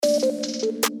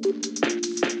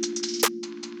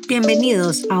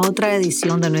Bienvenidos a otra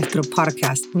edición de nuestro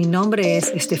podcast. Mi nombre es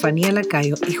Estefanía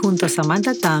Lacayo y junto a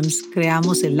Samantha Tams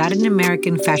creamos el Latin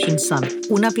American Fashion Summit,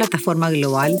 una plataforma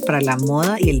global para la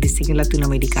moda y el diseño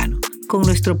latinoamericano. Con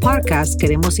nuestro podcast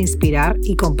queremos inspirar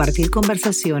y compartir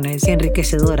conversaciones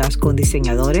enriquecedoras con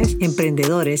diseñadores,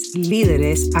 emprendedores,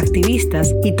 líderes,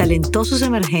 activistas y talentosos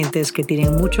emergentes que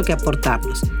tienen mucho que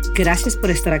aportarnos. Gracias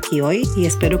por estar aquí hoy y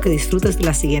espero que disfrutes de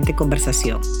la siguiente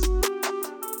conversación.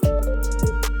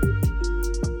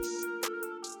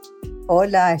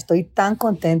 Hola, estoy tan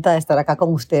contenta de estar acá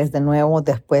con ustedes de nuevo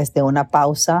después de una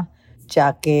pausa,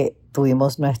 ya que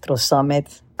tuvimos nuestro summit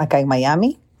acá en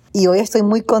Miami. Y hoy estoy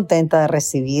muy contenta de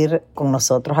recibir con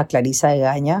nosotros a Clarissa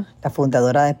Egaña, la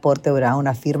fundadora de Porte Brown,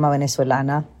 una firma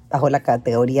venezolana bajo la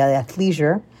categoría de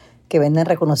athleisure, que vende en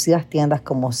reconocidas tiendas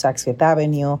como Saks Fifth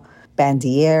Avenue,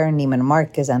 Bandier, Neiman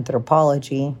Marcus,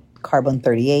 Anthropologie, Carbon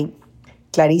 38.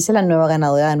 Clarissa es la nueva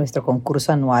ganadora de nuestro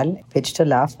concurso anual Pitch to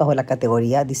Love bajo la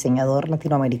categoría Diseñador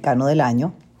Latinoamericano del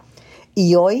Año.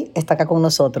 Y hoy está acá con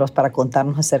nosotros para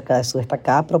contarnos acerca de su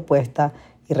destacada propuesta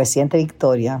y reciente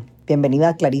victoria.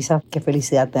 Bienvenida, Clarissa. Qué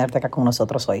felicidad tenerte acá con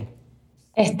nosotros hoy.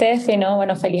 Estefano,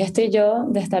 bueno, feliz estoy yo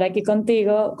de estar aquí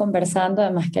contigo conversando.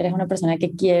 Además que eres una persona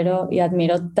que quiero y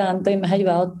admiro tanto y me has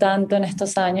ayudado tanto en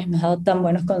estos años, me has dado tan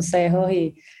buenos consejos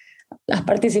y has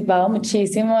participado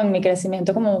muchísimo en mi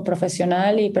crecimiento como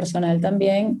profesional y personal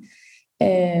también.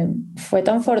 Fue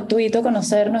tan fortuito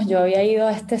conocernos. Yo había ido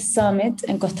a este summit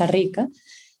en Costa Rica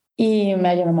y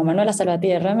me llamó Manuela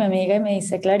Salvatierra, mi amiga, y me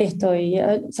dice: Clary, estoy,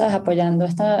 ¿sabes?, apoyando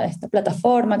esta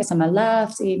plataforma que se llama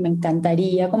Labs y me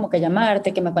encantaría como que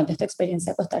llamarte, que me cuentes tu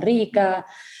experiencia en Costa Rica,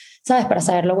 ¿sabes?, para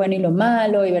saber lo bueno y lo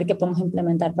malo y ver qué podemos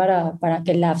implementar para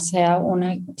que Labs sea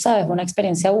una, ¿sabes?, una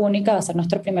experiencia única. Va a ser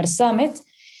nuestro primer summit.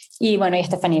 Y bueno, y a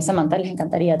Estefanía y Samantha les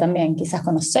encantaría también quizás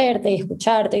conocerte y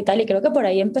escucharte y tal. Y creo que por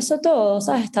ahí empezó todo,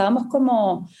 ¿sabes? Estábamos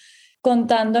como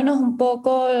contándonos un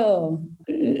poco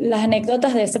las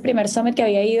anécdotas de ese primer summit que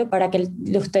había ido para que el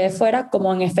de ustedes fuera,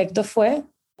 como en efecto fue,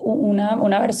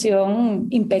 una versión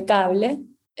impecable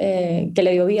que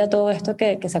le dio vida a todo esto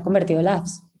que se ha convertido en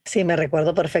Labs. Sí, me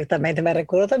recuerdo perfectamente. Me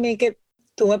recuerdo también que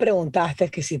tú me preguntaste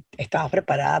que si estaba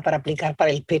preparada para aplicar para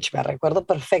el pitch. Me recuerdo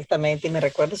perfectamente y me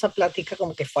recuerdo esa plática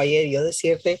como que fue ayer. Yo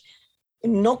decirte,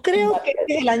 no creo que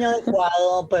este es el año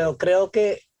adecuado, pero creo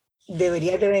que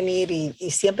debería de venir y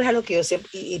siempre es algo que yo siempre,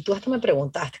 y tú hasta me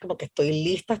preguntaste como que estoy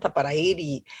lista hasta para ir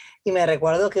y me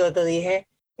recuerdo que yo te dije,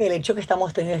 el hecho que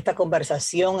estamos teniendo esta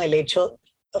conversación, el hecho,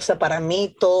 o sea, para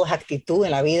mí todo es actitud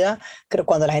en la vida. Creo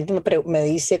cuando la gente me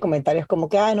dice comentarios como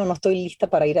que, ay, no estoy lista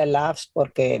para ir a Labs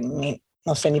porque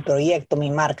no sé, mi proyecto,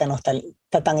 mi marca no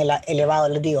está tan elevado,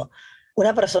 les digo,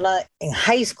 una persona en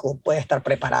high school puede estar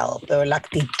preparado, pero la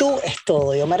actitud es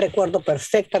todo. Yo me recuerdo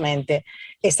perfectamente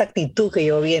esa actitud que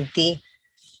yo vi en ti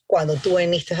cuando tú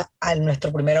viniste a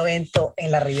nuestro primer evento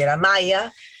en la Riviera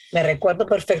Maya. Me recuerdo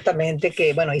perfectamente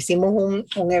que, bueno, hicimos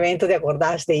un evento, ¿te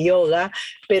acordás?, de yoga,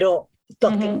 pero tu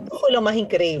actitud fue lo más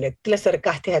increíble. Tú le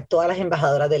acercaste a todas las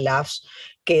embajadoras de Labs,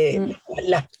 que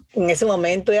en ese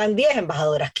momento eran 10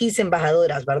 embajadoras, 15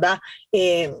 embajadoras, ¿verdad?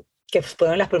 Que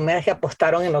fueron las primeras que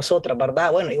apostaron en nosotros,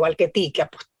 ¿verdad? Bueno, igual que ti,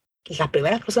 las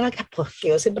primeras personas que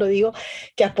yo siempre digo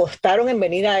que apostaron en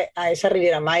venir a esa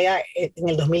Riviera Maya en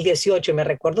el 2018. Y me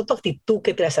recuerdo tu actitud,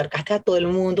 que te acercaste a todo el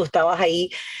mundo, estabas ahí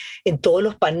en todos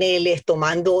los paneles,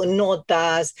 tomando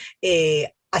notas,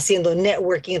 haciendo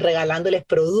networking, regalándoles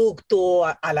producto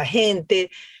a la gente.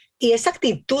 Y esa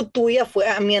actitud tuya fue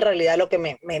a mí en realidad lo que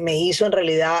me hizo, en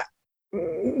realidad,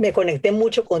 me conecté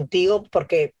mucho contigo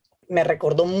porque me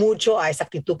recordó mucho a esa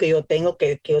actitud que yo tengo,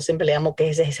 que yo siempre le llamo que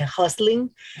es ese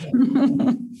hustling.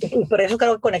 Y por eso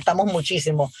creo que conectamos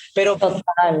muchísimo. Pero,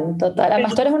 Total.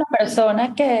 Además, tú eres una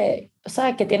persona que, o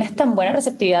sea, que tienes tan buena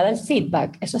receptividad del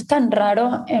feedback. Eso es tan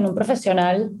raro en un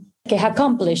profesional que es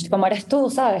accomplished, como eres tú,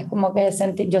 ¿sabes? Como que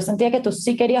yo sentía que tú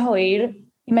sí querías oír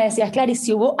y me decías: Clary,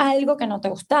 si hubo algo que no te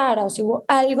gustara o si hubo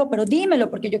algo, pero dímelo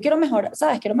porque yo quiero mejorar,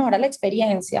 ¿sabes? Quiero mejorar la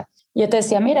experiencia. Y yo te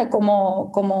decía, mira,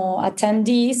 como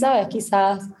attendee, ¿sabes?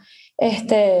 Quizás,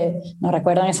 no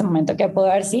recuerdo en ese momento qué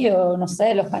pudo haber sido, no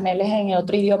sé, los paneles en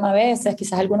otro idioma a veces,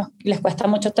 quizás a algunos les cuesta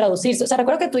mucho traducirse. O sea,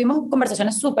 recuerdo que tuvimos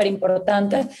conversaciones súper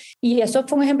importantes y eso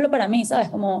fue un ejemplo para mí, ¿sabes?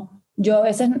 Como yo a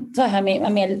veces, ¿sabes? A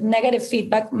mí el negative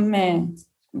feedback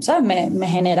 ¿sabes?, me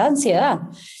genera ansiedad.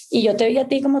 Y yo te vi a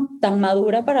ti como tan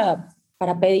madura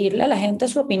para pedirle a la gente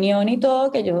su opinión y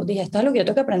todo, que yo dije, esto es lo que yo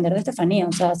tengo que aprender de Estefanía.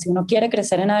 O sea, si uno quiere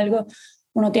crecer en algo,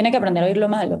 uno tiene que aprender a oír lo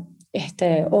malo,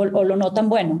 o lo no tan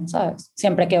bueno, ¿sabes?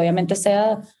 Siempre que obviamente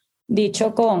sea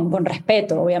dicho con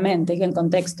respeto, obviamente, y en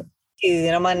contexto. Y de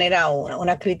una manera,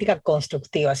 una crítica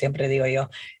constructiva, siempre digo yo.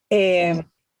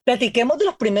 Platiquemos de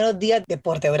los primeros días de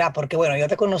Portebra, porque bueno, yo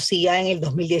te conocía en el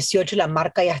 2018, la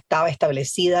marca ya estaba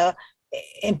establecida.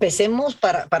 Empecemos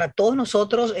para todos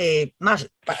nosotros, más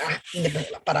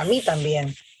para mí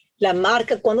también. La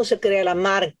marca, ¿cuándo se crea la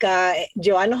marca?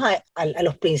 Llevarnos a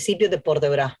los principios de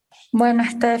Portebra. Bueno,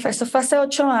 eso fue hace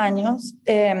 8 años.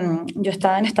 Yo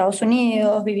estaba en Estados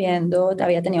Unidos viviendo,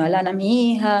 había tenido a Lana,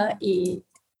 mi hija, y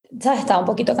 ¿sabes? Estaba un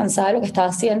poquito cansada de lo que estaba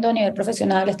haciendo a nivel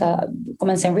profesional.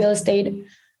 Comencé en real estate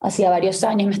hacía varios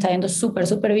años, me estaba yendo súper,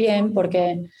 súper bien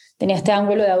porque tenía este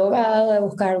ángulo de abogado, de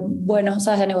buscar buenos,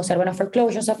 ¿sabes? De negociar buenos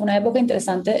foreclosures. O sea, fue una época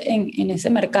interesante en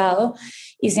ese mercado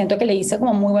y siento que le hice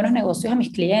como muy buenos negocios a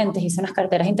mis clientes, hice unas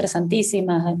carteras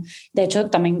interesantísimas. De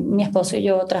hecho, también mi esposo y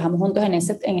yo trabajamos juntos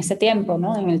en ese tiempo,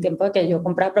 ¿no? En el tiempo de que yo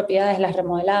compraba propiedades, las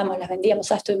remodelamos, las vendíamos, o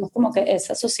sea, estuvimos como que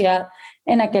esa sociedad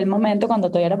en aquel momento cuando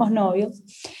todavía éramos novios.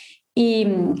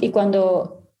 Y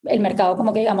cuando el mercado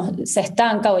como que digamos se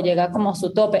estanca o llega como a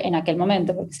su tope en aquel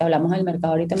momento, porque si hablamos del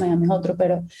mercado ahorita en Miami es otro,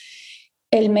 pero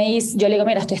yo le digo,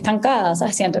 mira, estoy estancada,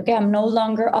 ¿sabes? Siento que I'm no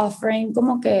longer offering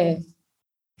como que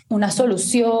una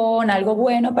solución, algo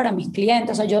bueno para mis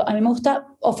clientes. O sea, a mí me gusta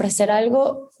ofrecer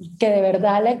algo que de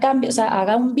verdad le cambie, o sea,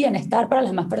 haga un bienestar para las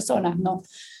demás personas,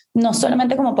 no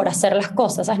solamente como por hacer las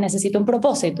cosas, ¿sabes? Necesito un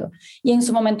propósito. Y en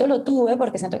su momento lo tuve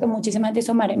porque siento que muchísima gente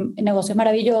hizo negocios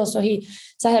maravillosos y,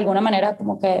 ¿sabes? De alguna manera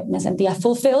como que me sentía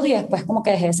fulfilled y después como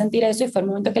que dejé de sentir eso y fue el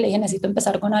momento que le dije, necesito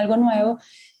empezar con algo nuevo.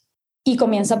 Y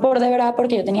comienza por de verdad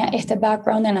porque yo tenía este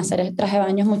background en hacer el traje de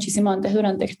baños muchísimo antes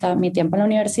durante mi tiempo en la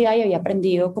universidad y había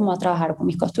aprendido como a trabajar con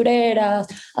mis costureras,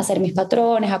 a hacer mis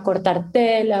patrones, a cortar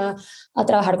tela, a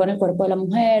trabajar con el cuerpo de la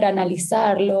mujer, a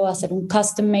analizarlo, a hacer un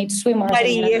custom made swimwear.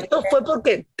 Mari, ¿y esto fue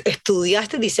porque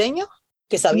estudiaste diseño?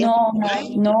 ¿Que sabías?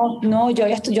 No, yo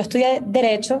estudié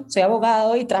Derecho, soy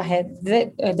abogado y trabajé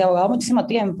de abogado muchísimo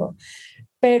tiempo,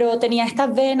 pero tenía esta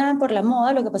vena por la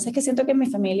moda. Lo que pasa es que siento que en mi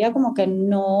familia como que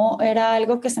no era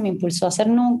algo que se me impulsó a hacer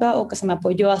nunca o que se me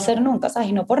apoyó a hacer nunca, ¿sabes?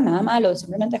 Y no por nada malo,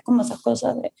 simplemente es como esas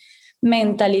cosas de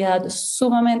mentalidad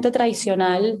sumamente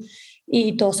tradicional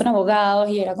y todos son abogados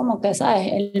y era como que,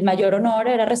 ¿sabes? El mayor honor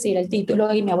era recibir el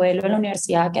título y mi abuelo en la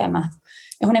universidad, que además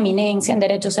es una eminencia en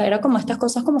derecho, o sea, era como estas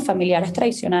cosas como familiares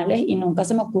tradicionales y nunca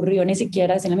se me ocurrió ni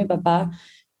siquiera decirle a mi papá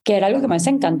que era algo que me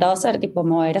hubiese encantado hacer, tipo,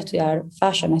 me voy a ir a estudiar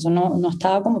fashion, eso no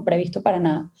estaba como previsto para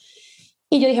nada.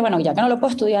 Y yo dije, bueno, ya que no lo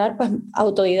puedo estudiar, pues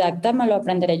autodidacta me lo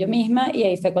aprenderé yo misma, y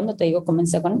ahí fue cuando te digo,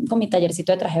 comencé con mi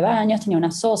tallercito de traje de baños, tenía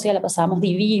una socia, la pasábamos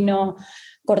divino,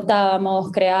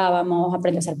 cortábamos, creábamos,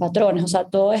 aprendí a hacer patrones, o sea,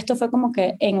 todo esto fue como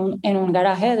que en un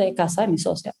garaje de casa de mi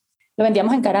socia. Lo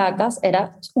vendíamos en Caracas,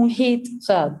 era un hit, o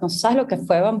sea, no sabes lo que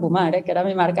fue Bamboo Mare, que era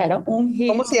mi marca, era un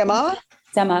 ¿Cómo hit, se llamaba?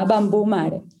 se llamaba Bamboo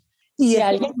Mare. Y Si es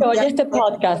alguien que oye este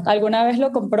podcast alguna vez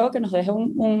lo compró, que nos deje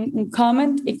un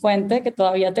comment y cuente que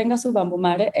todavía tenga su Bamboo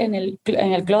Mare en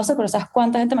el closet, pero ¿sabes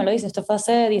cuánta gente me lo dice? Esto fue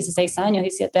hace 16 años,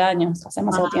 17 años, hace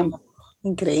demasiado tiempo.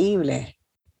 increíble.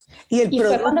 ¿Y el Y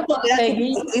producto era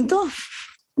distinto?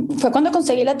 fue cuando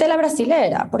conseguí la tela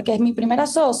brasilera, porque mi primera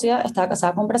socia estaba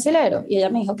casada con un brasilero y ella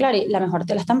me dijo, Clary, la mejor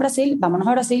tela está en Brasil, vámonos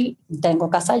a Brasil, tengo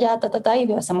casa allá,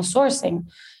 y hacemos sourcing.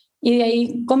 Y de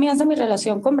ahí comienza mi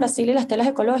relación con Brasil y las telas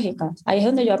ecológicas. Ahí es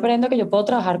donde yo aprendo que yo puedo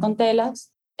trabajar con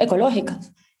telas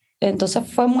ecológicas. Entonces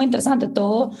fue muy interesante.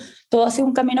 Todo ha sido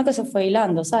un camino que se fue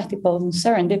hilando, ¿sabes? Tipo un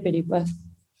serendipity, pues.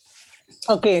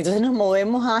 Ok, entonces nos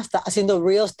movemos hasta haciendo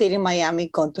real estate en Miami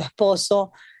con tu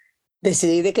esposo.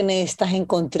 Decidí de que necesitas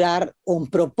encontrar un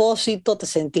propósito, te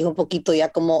sentís un poquito ya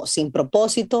como sin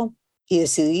propósito y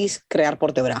decidís crear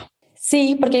Portebra.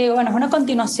 Sí, porque bueno, es una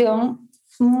continuación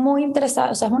muy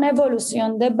interesante, o sea, es una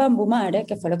evolución de Bamboo Mare,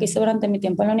 que fue lo que hice durante mi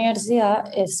tiempo en la universidad.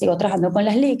 Sigo trabajando con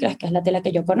las licras, que es la tela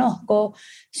que yo conozco.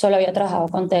 Solo había trabajado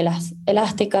con telas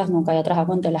elásticas, nunca había trabajado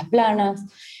con telas planas.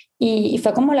 Y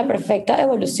fue como la perfecta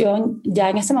evolución. Ya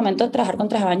en ese momento trabajar con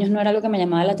traje de baños no era lo que me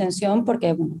llamaba la atención,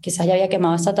 porque bueno, quizás ya había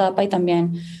quemado esa etapa y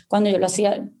también cuando yo lo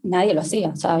hacía, nadie lo hacía.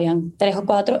 O sea, habían 3 o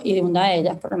 4 y de una de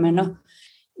ellas, por lo menos,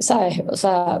 ¿sabes? O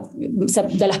sea,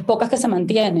 de las pocas que se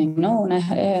mantienen, ¿no? Una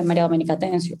es María Doménica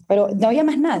Tencio, pero no había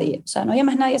más nadie, o sea, no había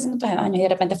más nadie haciendo trajes de baño y de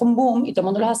repente fue un boom y todo el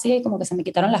mundo los hacía y como que se me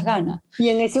quitaron las ganas. Y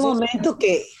en ese Entonces, momento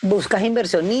que buscas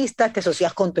inversionistas, te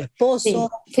asocias con tu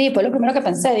esposo. sí, fue lo primero que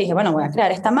pensé, dije, bueno, voy a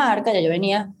crear esta marca, ya yo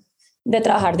venía de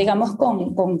trabajar, digamos,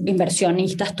 con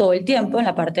inversionistas todo el tiempo en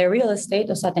la parte de real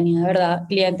estate, o sea, tenía de verdad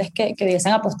clientes que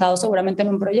hubiesen apostado seguramente en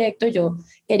un proyecto, y yo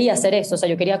quería hacer eso, o sea,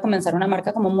 yo quería comenzar una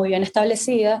marca como muy bien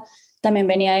establecida. También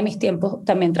venía de mis tiempos,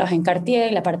 también trabajé en Cartier,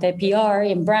 en la parte de PR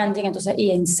y en branding, entonces,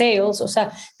 y en sales, o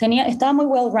sea, estaba muy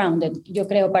well-rounded, yo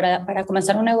creo, para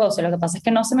comenzar un negocio. Lo que pasa es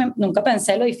que nunca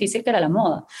pensé lo difícil que era la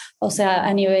moda, o sea,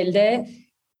 a nivel de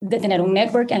de tener un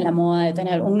network en la moda, de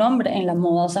tener un nombre en la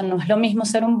moda. O sea, no es lo mismo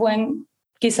ser un buen,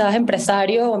 quizás,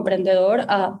 empresario o emprendedor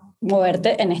a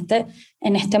moverte en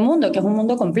este mundo, que es un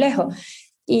mundo complejo.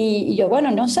 Y yo, bueno,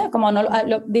 no sé, como no,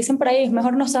 lo dicen por ahí, es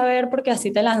mejor no saber porque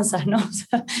así te lanzas, ¿no? O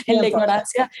sea, en la 100%.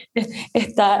 ignorancia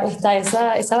está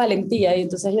esa valentía. Y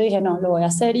entonces yo dije, no, lo voy a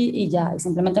hacer y ya, y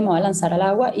simplemente me voy a lanzar al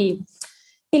agua. Y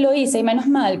lo hice, y menos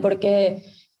mal, porque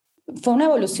fue una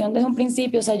evolución desde un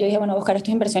principio. O sea, yo dije, bueno, buscar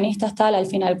estos inversionistas, tal, al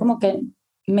final como que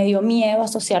me dio miedo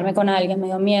asociarme con alguien, me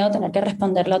dio miedo tener que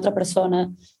responderle a otra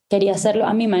persona, quería hacerlo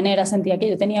a mi manera, sentía que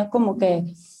yo tenía como que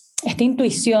esta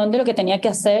intuición de lo que tenía que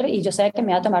hacer y yo sabía que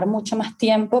me iba a tomar mucho más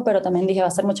tiempo, pero también dije, va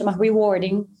a ser mucho más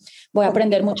rewarding, voy a Ok,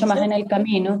 aprender mucho más entonces, en el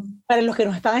camino. para los que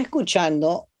nos están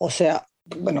escuchando, o sea,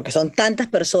 bueno, que son tantas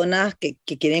personas que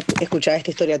quieren escuchar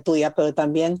esta historia tuya, pero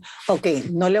también, ok,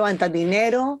 no levantan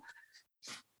dinero,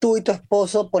 tú y tu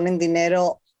esposo ponen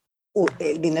dinero,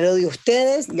 el dinero de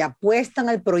ustedes y apuestan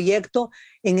al proyecto.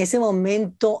 ¿En ese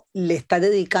momento le estás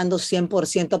dedicando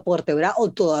 100% a Portebra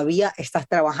o todavía estás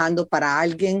trabajando para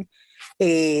alguien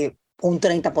un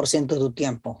 30% de tu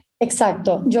tiempo?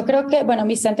 Exacto. Yo creo que, bueno,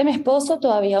 Vicente, mi esposo,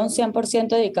 todavía un 100%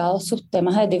 dedicado a sus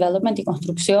temas de development y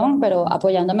construcción, pero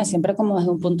apoyándome siempre como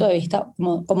desde un punto de vista,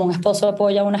 como un esposo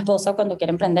apoya a una esposa cuando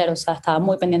quiere emprender. O sea, estaba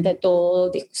muy pendiente de todo,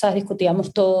 o sea,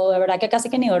 discutíamos todo, de verdad que casi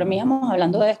que ni dormíamos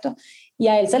hablando de esto. Y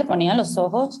a él se le ponían los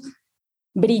ojos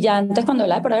brillantes cuando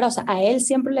hablaba de Prodera. O sea, a él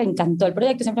siempre le encantó el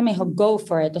proyecto, siempre me dijo, go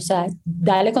for it, o sea,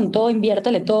 dale con todo,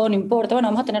 inviértele todo, no importa, bueno,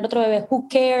 vamos a tener otro bebé, who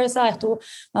cares, ¿sabes? Tú,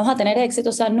 vamos a tener éxito.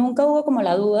 O sea, nunca hubo como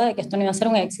la duda de que esto no iba a ser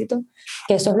un éxito,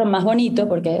 que eso es lo más bonito,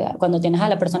 porque cuando tienes a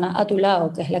la persona a tu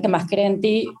lado, que es la que más cree en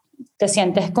ti, te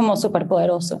sientes como súper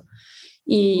poderoso.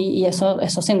 Y eso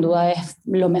sin duda es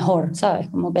lo mejor, ¿sabes?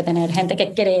 Como que tener gente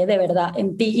que cree de verdad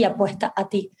en ti y apuesta a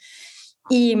ti.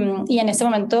 Y en ese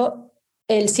momento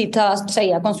él sí estaba,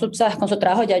 seguía con su, ¿sabes? Con su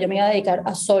trabajo, ya yo me iba a dedicar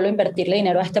a solo invertirle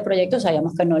dinero a este proyecto,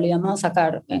 sabíamos que no lo íbamos a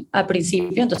sacar al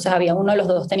principio, entonces había uno de los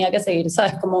dos tenía que seguir,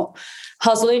 ¿sabes? Como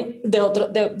hustling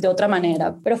de otra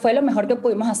manera, pero fue lo mejor que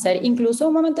pudimos hacer. Incluso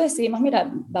un momento decidimos, mira,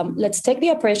 vamos, let's take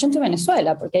the operation to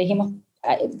Venezuela, porque dijimos,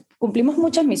 cumplimos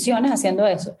muchas misiones haciendo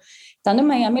eso, estando en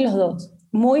Miami los dos.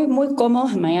 Muy, muy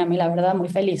cómodos en Miami, la verdad, muy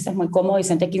felices, muy cómodos.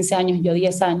 Vicente 15 años, yo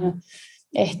 10 años,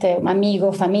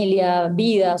 amigos, familia,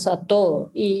 vida, o sea,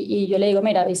 todo. Y yo le digo,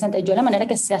 mira, Vicente, yo la manera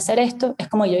que sé hacer esto es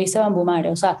como yo hice Bamboo Mare,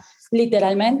 o sea,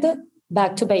 literalmente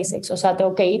back to basics, o sea,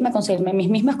 tengo que irme a conseguirme mis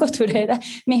mismas costureras,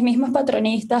 mis mismos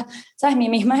patronistas, ¿sabes? Mi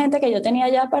misma gente que yo tenía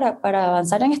ya para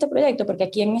avanzar en este proyecto, porque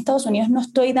aquí en Estados Unidos no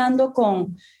estoy dando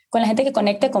con la gente que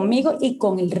conecte conmigo y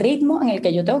con el ritmo en el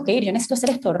que yo tengo que ir. Yo necesito hacer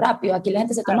esto rápido. Aquí la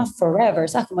gente se toma forever,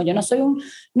 ¿sabes? Como yo no soy un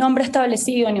nombre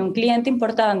establecido, ni un cliente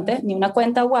importante, ni una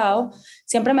cuenta wow,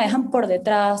 siempre me dejan por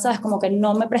detrás, ¿sabes? Como que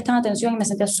no me prestan atención y me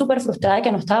sentía súper frustrada de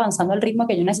que no estaba avanzando al ritmo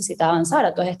que yo necesitaba avanzar.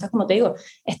 A todas estas, como te digo,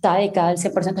 estaba dedicada al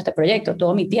 100% a este proyecto,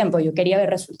 todo mi tiempo, yo quería ver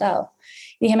resultados.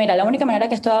 Y dije, mira, la única manera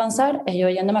que esto va a avanzar es yo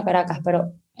yéndome a Caracas,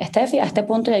 pero a este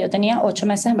punto ya yo tenía 8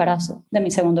 meses de embarazo de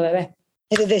mi segundo bebé.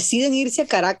 Deciden irse a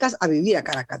Caracas a vivir a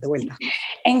Caracas de vuelta.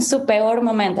 En su peor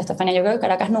momento, Estefanía, yo creo que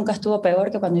Caracas nunca estuvo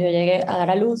peor que cuando yo llegué a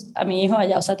dar a luz a mi hijo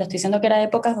allá. O sea, te estoy diciendo que era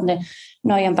épocas donde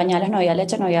no había pañales, no había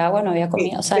leche, no había agua, no había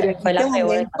comida. O sea, Pero en fue este la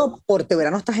peor etapa. momento,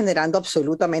 Portebra no está generando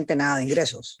absolutamente nada de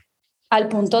ingresos. Al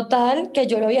punto tal que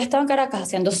yo lo había estado en Caracas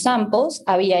haciendo samples,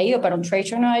 había ido para un trade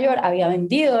show en Nueva York, había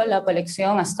vendido la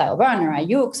colección a Style Runner, a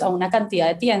Yux, a una cantidad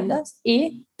de tiendas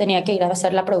y tenía que ir a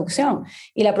hacer la producción.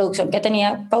 Y la producción que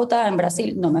tenía pautada en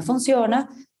Brasil no me funciona.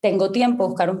 Tengo tiempo,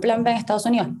 buscar un plan B en Estados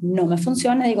Unidos, no me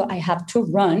funciona, digo, I have to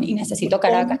run y necesito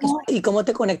Caracas. ¿Y cómo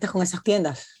te conectas con esas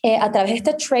tiendas? A través de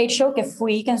este trade show que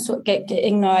fui que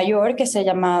en Nueva York, que se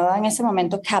llamaba en ese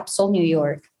momento Capsule New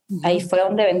York. Ahí Uh-huh. fue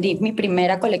donde vendí mi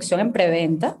primera colección en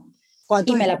preventa y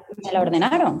 ¿Cuántos, me la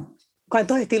ordenaron.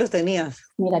 cuántos estilos tenías?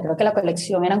 Mira, creo que la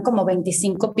colección eran como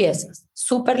 25 piezas,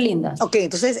 súper lindas. Ok,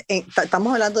 entonces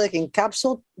estamos hablando de que en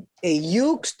Capsule,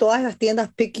 Yux, todas las tiendas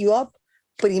pick you up,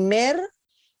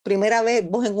 primera vez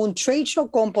vos en un trade show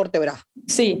con Portebra.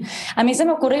 Sí, a mí se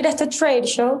me ocurre ir a este trade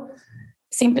show,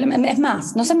 simplemente, es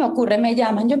más, no se me ocurre, me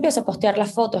llaman, yo empiezo a postear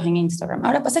las fotos en Instagram.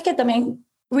 Ahora pasa es que también,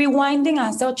 rewinding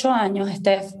hace 8 años,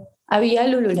 Steph, había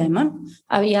Lululemon,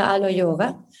 había Alo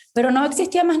Yoga, pero no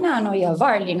existía más nada, no había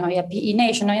Varley, no había PE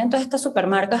Nation, no había todas estas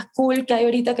supermarcas cool que hay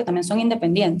ahorita que también son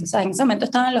independientes. O sea, en ese momento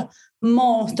estaban los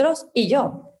monstruos y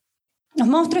yo. Los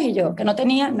monstruos y yo, que no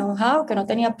tenía know-how, que no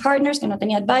tenía partners, que no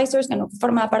tenía advisors, que no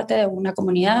formaba parte de una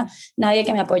comunidad, nadie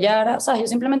que me apoyara. O sea, yo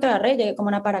simplemente agarré y llegué como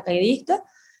una paracaidista,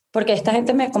 porque esta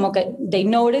gente me como que, they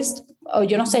noticed, o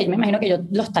yo no sé, yo me imagino que yo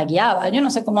los tagueaba, yo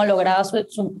no sé cómo lograba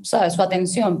 ¿sabes? Su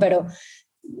atención, pero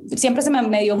siempre se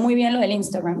me dio muy bien lo del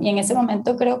Instagram, y en ese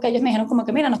momento creo que ellos me dijeron como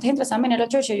que, mira, ¿no estás interesada en venir al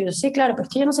church? Y yo, sí, claro, pero es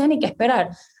que yo no sé ni qué esperar.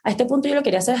 A este punto yo lo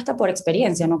quería hacer hasta por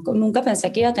experiencia, ¿no? Nunca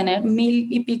pensé que iba a tener 1000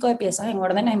 y pico de piezas en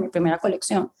órdenes en mi primera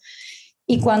colección.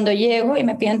 Y cuando llego y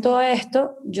me piden todo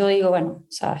esto, yo digo, bueno,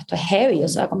 o sea, esto es heavy, o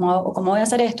sea, ¿cómo voy a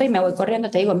hacer esto? Y me voy corriendo,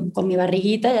 te digo, con mi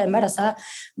barriguita ya embarazada,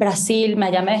 Brasil,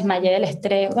 ya me desmayé del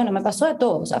estrés, bueno, me pasó de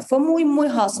todo, o sea, fue muy, muy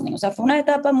hustling, o sea, fue una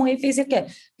etapa muy difícil que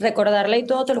recordarla y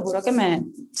todo, te lo juro que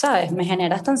 ¿sabes? Me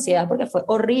genera esta ansiedad porque fue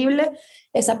horrible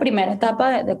esa primera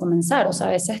etapa de comenzar, o sea,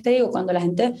 a veces te digo, cuando la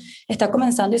gente está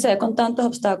comenzando y se ve con tantos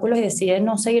obstáculos y decide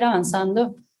no seguir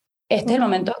avanzando, este es el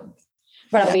momento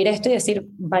para oír esto y decir,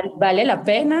 vale la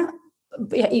pena,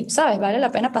 y sabes, vale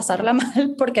la pena pasarla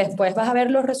mal porque después vas a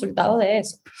ver los resultados de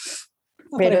eso.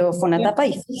 No, Pero fue una etapa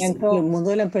difícil. el mundo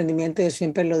del emprendimiento, yo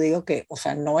siempre lo digo que, o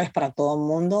sea, no es para todo el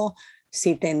mundo.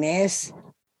 Si tenés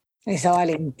esa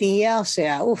valentía, o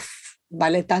sea, uff,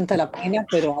 vale tanto la pena,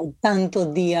 pero hay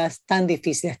tantos días tan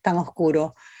difíciles, tan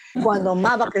oscuros. Cuando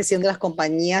más va creciendo las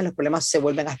compañías, los problemas se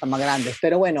vuelven hasta más grandes.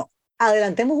 Pero bueno,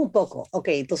 adelantemos un poco. Ok,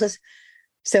 entonces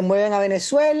se mueven a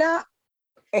Venezuela,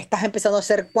 estás empezando a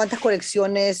hacer cuántas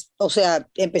colecciones, o sea,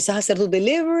 empezás a hacer tus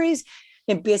deliveries,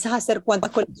 empiezas a hacer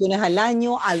cuántas colecciones al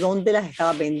año, a dónde las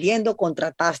estabas vendiendo,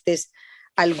 contrataste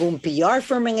algún PR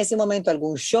firm en ese momento,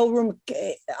 algún showroom.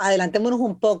 Adelantémonos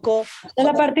un poco. Esta es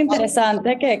la parte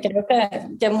interesante que creo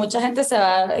que mucha gente se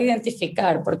va a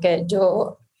identificar, porque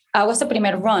yo hago ese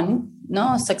primer run,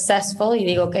 ¿no? Successful, y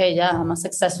digo que ya, I'm a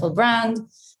successful brand,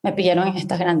 me pidieron en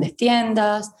estas grandes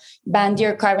tiendas,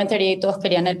 Bandier, Carpentry, todos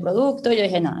querían el producto, yo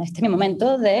dije, no, este es mi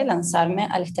momento de lanzarme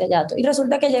al estrellato. Y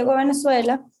resulta que llego a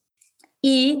Venezuela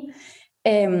y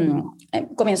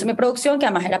comienzo mi producción, que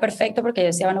además era perfecto porque yo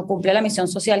decía, bueno, cumple la misión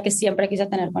social que siempre quise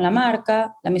tener con la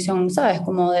marca, la misión, ¿sabes?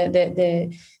 Como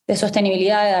de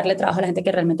sostenibilidad, de darle trabajo a la gente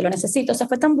que realmente lo necesita. O sea,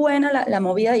 fue tan buena la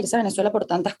movida de irse a Venezuela por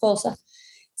tantas cosas.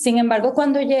 Sin embargo,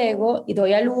 cuando llego y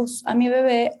doy a luz a mi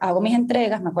bebé, hago mis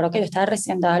entregas, me acuerdo que yo estaba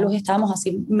recién dada a luz y estábamos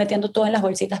así metiendo todo en las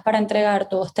bolsitas para entregar,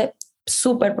 todo este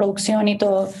súper producción y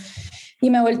todo.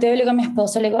 Y me volteo y le digo a mi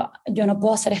esposo, le digo, yo no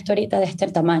puedo hacer esto ahorita de este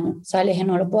tamaño. O sea, le dije,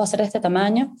 no lo puedo hacer de este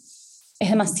tamaño. Es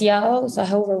demasiado, o sea,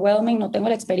 es overwhelming, no tengo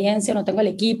la experiencia, no tengo el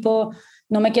equipo,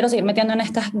 no me quiero seguir metiendo en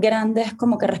estas grandes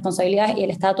como que responsabilidades. Y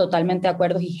él estaba totalmente de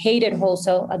acuerdo. He hated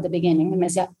wholesale at the beginning. Y me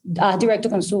decía, direct to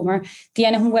consumer,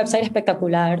 tienes un website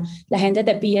espectacular, la gente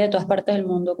te pide de todas partes del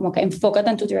mundo, como que enfócate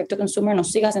en tu direct to consumer, no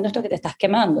sigas haciendo esto que te estás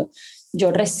quemando.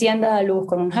 Yo recién dada a luz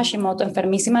con un Hashimoto,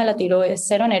 enfermísima de la tiroides,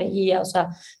 cero energía, o sea,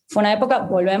 fue una época,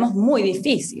 volvemos, muy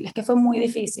difícil, es que fue muy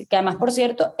difícil, que además, por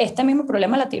cierto, este mismo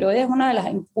problema de la tiroides es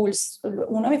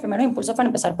uno de mis primeros impulsos para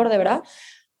empezar por Debra,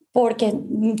 porque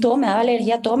todo me daba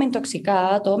alergia, todo me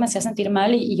intoxicaba, todo me hacía sentir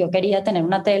mal y yo quería tener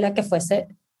una tela que fuese,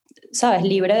 ¿sabes?,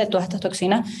 libre de todas estas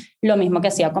toxinas. Lo mismo que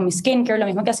hacía con mi skincare, lo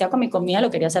mismo que hacía con mi comida, lo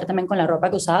quería hacer también con la ropa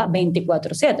que usaba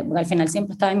 24/7, porque al final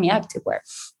siempre estaba en mi activewear.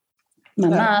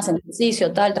 Mamá, haciendo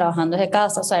ejercicio, tal, trabajando desde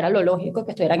casa, o sea, era lo lógico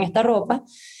que estuviera en esta ropa.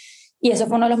 Y eso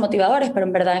fue uno de los motivadores, pero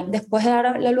en verdad, después de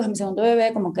dar la luz a mi segundo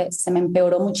bebé, como que se me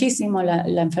empeoró muchísimo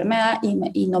la enfermedad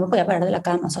y no me podía parar de la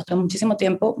cama, o sea, estuve muchísimo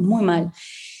tiempo muy mal.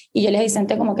 Y yo les dije a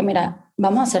Vicente como que, mira,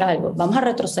 vamos a hacer algo, vamos a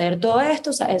retroceder todo esto,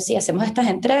 o sea, si hacemos estas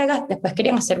entregas, después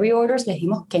querían hacer reorders, les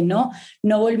dijimos que no,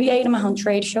 no volví a ir más a un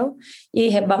trade show, y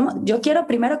dije, vamos, yo quiero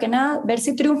primero que nada ver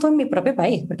si triunfo en mi propio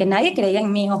país, porque nadie creía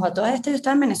en mí, ojo, a todo esto yo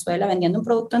estaba en Venezuela vendiendo un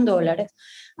producto en dólares,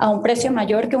 a un precio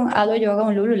mayor que un Alo Yoga o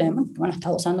un Lululemon, bueno,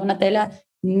 estaba usando una tela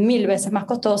 1000 veces más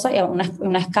costosa y a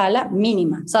una escala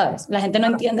mínima, ¿sabes? La gente no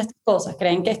entiende estas cosas,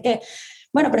 creen que es que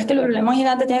bueno, pero es que el Lululemon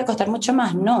gigante tiene que costar mucho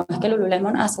más. No, es que el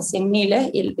Lululemon hace 100 miles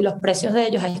y los precios de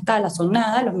ellos a escala son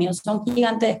nada, los míos son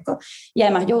gigantescos y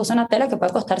además yo uso una tela que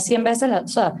puede costar 100 veces o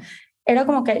sea, era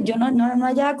como que yo no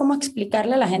hallaba cómo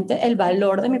explicarle a la gente el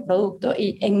valor de mi producto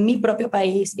y en mi propio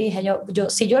país. Y dije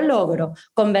si yo logro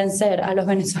convencer a los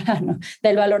venezolanos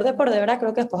del valor de por Debra,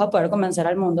 creo que después voy a poder convencer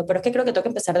al mundo. Pero es que creo que tengo que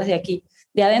empezar desde aquí,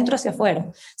 de adentro hacia afuera.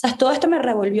 O sea, todo esto me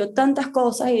revolvió tantas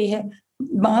cosas y dije,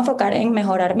 vamos a enfocar en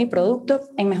mejorar mi producto,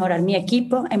 en mejorar mi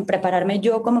equipo, en prepararme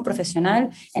yo como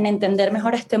profesional, en entender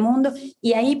mejor este mundo.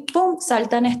 Y ahí, ¡pum!,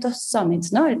 saltan estos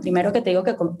summits, ¿no? El primero que te digo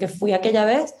que fui aquella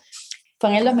vez fue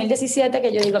en el 2017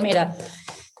 que yo digo, mira,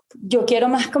 yo quiero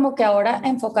más como que ahora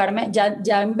enfocarme,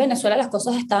 ya en Venezuela las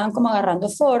cosas estaban como agarrando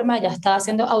forma, ya estaba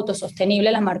siendo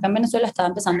autosostenible la marca en Venezuela, estaba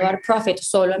empezando a dar profit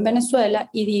solo en Venezuela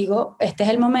y digo, este es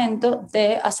el momento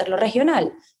de hacerlo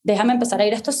regional. Déjame empezar a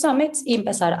ir a estos summits y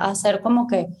empezar a hacer como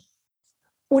que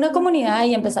una comunidad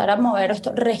y empezar a mover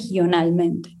esto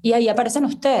regionalmente. Y ahí aparecen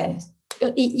ustedes.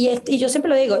 Y yo siempre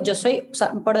lo digo, yo soy, o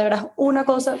sea, por de verdad, una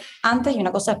cosa antes y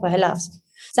una cosa después de las.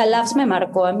 sea, Labs me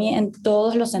marcó a mí en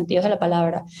todos los sentidos de la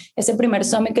palabra. Ese primer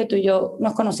summit que tú y yo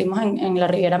nos conocimos en la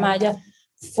Riviera Maya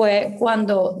fue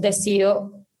cuando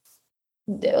decido,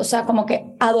 o sea, como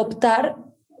que adoptar,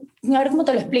 a ver cómo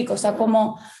te lo explico, o sea,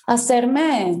 como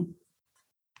hacerme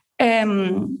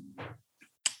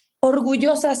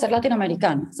orgullosa de ser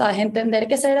latinoamericana, ¿sabes? Entender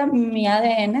que ese era mi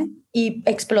ADN y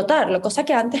explotarlo, cosa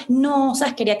que antes no,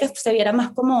 ¿sabes? Quería que se viera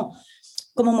más como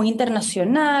muy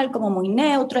internacional, como muy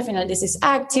neutro. Al final, this is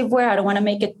activewear, I don't want to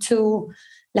make it too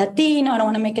latino, I don't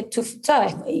want to make it too,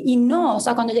 ¿sabes? Y no, o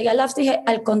sea, cuando llegué a Labs dije,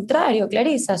 al contrario,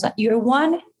 Clarissa, o sea, you're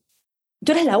one,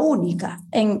 tú eres la única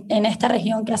en esta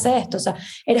región que hace esto, o sea,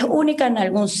 eres única en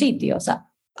algún sitio, o sea,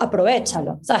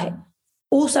 aprovéchalo, ¿sabes?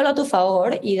 Úsalo a tu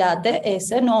favor y date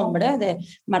ese nombre de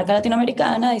marca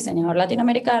latinoamericana, diseñador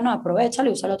latinoamericano, aprovéchalo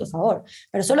y úsalo a tu favor.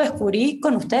 Pero eso lo descubrí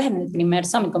con ustedes en el primer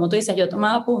summit. Como tú dices, yo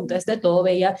tomaba apuntes de todo,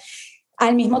 veía.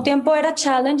 Al mismo tiempo era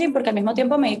challenging porque al mismo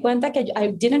tiempo me di cuenta que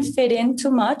I didn't fit in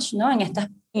too much, ¿no?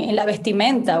 En la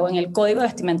vestimenta o en el código de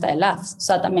vestimenta de Labs. O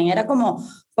sea, también era como,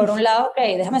 por un lado,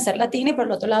 ok, déjame ser latina, y por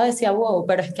el otro llado decía, wow,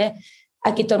 pero es que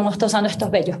aquí todo el mundo está usando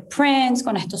estos bellos prints,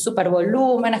 con estos super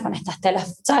volúmenes, con estas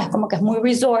telas, ¿sabes? Como que es muy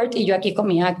resort y yo aquí con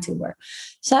mi activewear.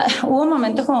 O sea, hubo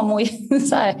momentos como muy,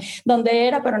 ¿sabes? Donde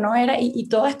era, pero no era. Y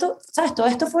todo esto, ¿sabes? Todo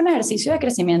esto fue un ejercicio de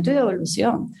crecimiento y de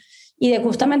evolución. Y de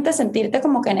justamente sentirte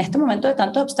como que en este momento de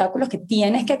tantos obstáculos que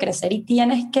tienes que crecer y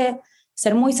tienes que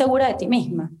ser muy segura de ti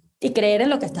misma y creer en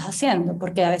lo que estás haciendo,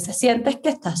 porque a veces sientes que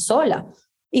estás sola.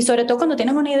 Y sobre todo cuando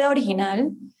tienes una idea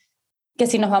original, que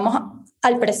si nos vamos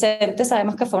al presente,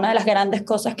 sabemos que fue una de las grandes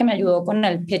cosas que me ayudó con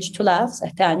el Pitch to Labs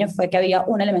este año, fue que había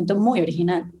un elemento muy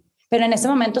original. Pero en ese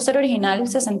momento ser original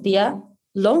se sentía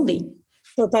lonely.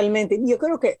 Totalmente. Yo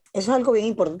creo que eso es algo bien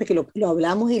importante que lo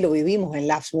hablamos y lo vivimos en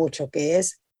Labs mucho, que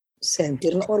es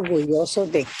sentirnos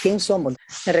orgullosos de quién somos.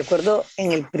 Me recuerdo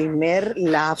en el primer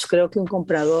Labs, creo que un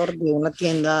comprador de una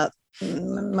tienda,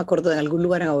 no me acuerdo, en algún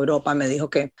lugar en Europa, me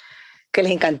dijo que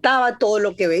les encantaba todo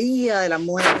lo que veía de la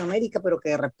moda en América, pero que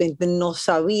de repente no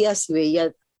sabía si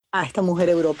veía a esta mujer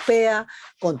europea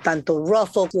con tanto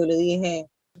ruffle. Yo le dije,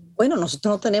 bueno,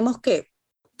 nosotros no tenemos que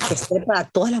ser para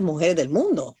todas las mujeres del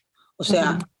mundo. O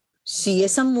sea, si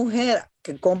esa mujer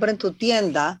que compra en tu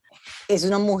tienda es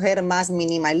una mujer más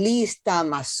minimalista,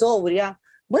 más sobria,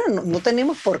 bueno, no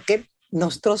tenemos por qué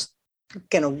nosotros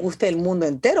que nos guste el mundo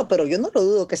entero, pero yo no lo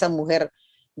dudo que esa mujer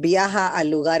viaja a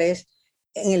lugares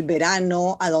en el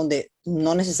verano a donde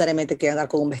no necesariamente quiere andar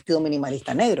con un vestido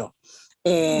minimalista negro.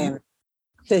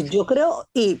 Entonces yo creo,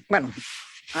 y bueno,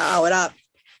 ahora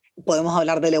podemos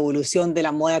hablar de la evolución de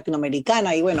la moda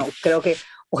latinoamericana y bueno, creo que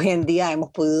hoy en día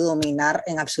hemos podido dominar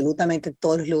en absolutamente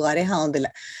todos los lugares a donde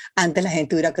antes la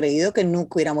gente hubiera creído que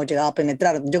nunca hubiéramos llegado a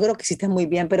penetrar. Yo creo que hiciste muy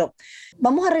bien, pero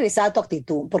vamos a regresar a tu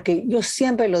actitud, porque yo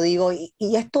siempre lo digo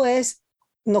y esto es,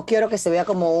 no quiero que se vea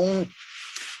como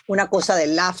una cosa de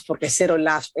laughs, porque cero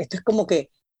laughs. Esto es como que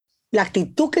la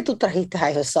actitud que tú trajiste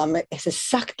a ese summit es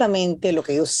exactamente lo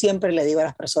que yo siempre le digo a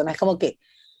las personas. Es como que,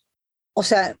 o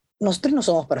sea, nosotros no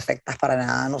somos perfectas para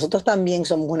nada. Nosotros también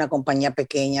somos una compañía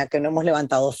pequeña que no hemos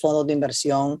levantado fondos de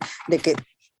inversión, de que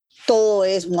todo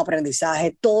es un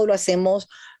aprendizaje, todo lo hacemos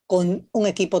con un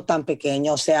equipo tan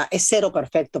pequeño. O sea, es cero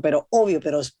perfecto, pero obvio,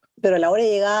 pero a la hora de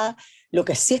llegada, lo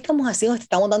que sí estamos haciendo es que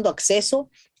estamos dando acceso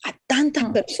a tantas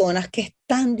personas que es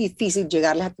tan difícil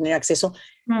llegarles a tener acceso,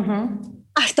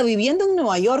 hasta viviendo en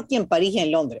Nueva York y en París y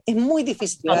en Londres. Es muy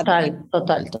difícil llegar.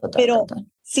 Total. Pero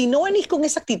si no venís con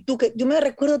esa actitud, que yo me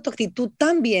recuerdo tu actitud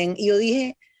tan bien, y yo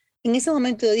dije, en ese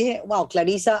momento yo dije, wow,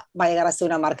 Clarissa va a llegar a ser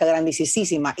una marca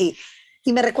grandísima.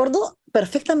 Y me recuerdo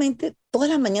perfectamente todas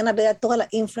las mañanas ver a todas las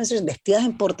influencers vestidas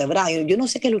en Portebra. Yo no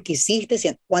sé qué es lo que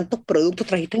hiciste, cuántos productos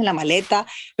trajiste en la maleta,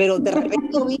 pero de repente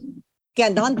yo vi que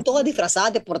andaban todas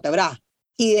disfrazadas de Portebra.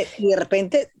 Y de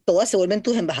repente todas se vuelven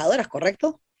tus embajadoras,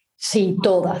 ¿correcto? Sí,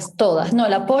 todas. No,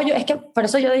 el apoyo, es que por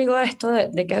eso yo digo esto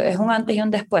de que es un antes y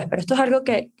un después, pero esto es algo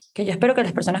que yo espero que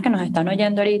las personas que nos están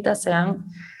oyendo ahorita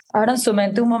abran su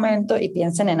mente un momento y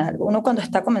piensen en algo. Uno cuando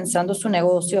está comenzando su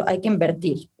negocio hay que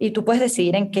invertir y tú puedes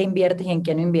decidir en qué inviertes y en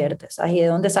qué no inviertes. ¿Sabes? Y de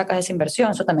dónde sacas esa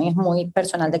inversión, eso también es muy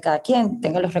personal de cada quien,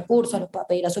 tenga los recursos, los pueda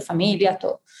pedir a su familia,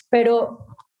 todo. Pero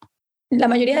la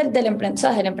mayoría del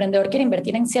emprendedor quiere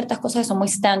invertir en ciertas cosas que son muy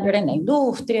estándar en la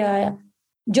industria.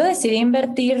 Yo decidí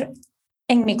invertir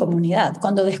en mi comunidad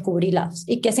cuando descubrí Labs.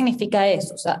 ¿Y qué significa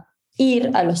eso? O sea,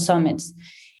 ir a los summits,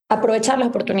 aprovechar las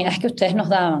oportunidades que ustedes nos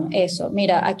daban. Eso,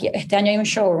 mira, aquí este año hay un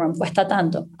showroom, cuesta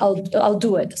tanto, I'll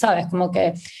do it, ¿sabes? Como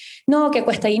que, no, que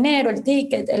cuesta dinero, el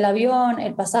ticket, el avión,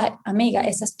 el pasaje. Amiga,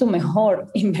 esa es tu mejor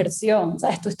inversión,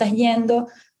 ¿sabes? Tú estás yendo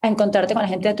a encontrarte con la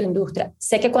gente de tu industria.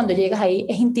 Sé que cuando llegas ahí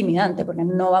es intimidante, porque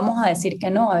no vamos a decir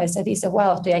que no. A veces dices,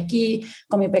 wow, estoy aquí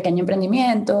con mi pequeño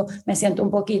emprendimiento, me siento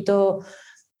un poquito,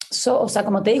 o sea,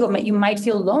 como te digo, you might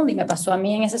feel lonely. Me pasó a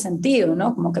mí en ese sentido,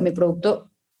 ¿no? Como que mi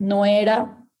producto no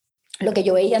era lo que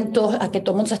yo veía a que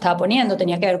todo el mundo se estaba poniendo,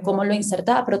 tenía que ver cómo lo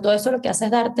insertaba, pero todo eso lo que hace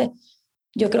es darte,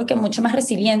 yo creo que mucho más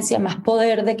resiliencia, más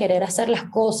poder de querer hacer las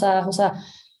cosas. O sea,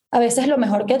 a veces lo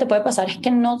mejor que te puede pasar es que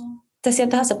no te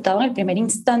sientas aceptado en el primer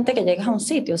instante que llegas a un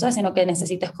sitio, ¿sabes? Sino que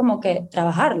necesitas como que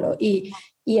trabajarlo y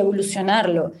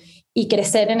evolucionarlo y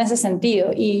crecer en ese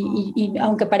sentido. Y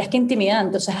aunque parezca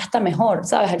intimidante, o sea, es hasta mejor,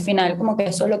 ¿sabes? Al final como que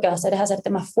eso lo que va a hacer es hacerte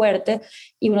más fuerte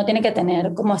y uno tiene que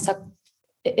tener como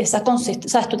esa consistencia,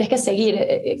 ¿sabes? Tú tienes que seguir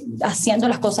haciendo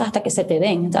las cosas hasta que se te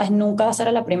den, ¿sabes? Nunca va a ser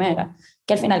a la primera,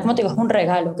 que al final, como te digo, es un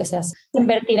regalo que se hace.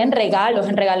 Invertir en regalos,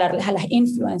 en regalarles a las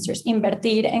influencers,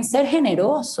 invertir en ser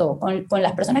generoso con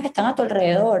las personas que están a tu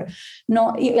alrededor.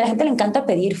 No, y a la gente le encanta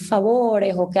pedir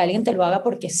favores o que alguien te lo haga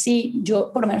porque sí.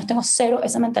 Yo por lo menos tengo cero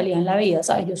esa mentalidad en la vida,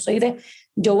 ¿sabes?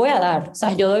 Yo voy a dar,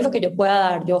 ¿sabes? Yo doy lo que yo pueda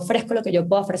dar, yo ofrezco lo que yo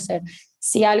puedo ofrecer.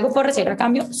 Si algo puedo recibir a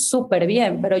cambio, súper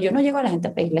bien, pero yo no llego a la gente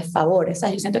a pedirles favores,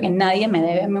 ¿sabes? Yo siento que nadie me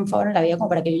debe un favor en la vida como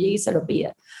para que yo llegue y se lo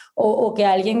pida. O que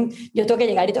yo tengo que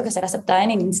llegar y tengo que ser aceptada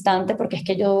en el instante porque es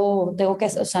que yo tengo que,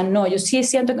 o sea, no, yo sí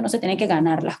siento que uno se tiene que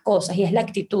ganar las cosas y es la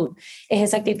actitud, es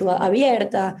esa actitud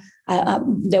abierta,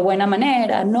 de buena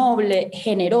manera, noble,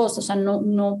 generosa. O sea,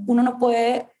 uno no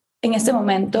puede en ese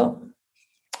momento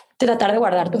tratar de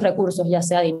guardar tus recursos, ya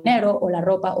sea dinero o la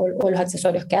ropa o los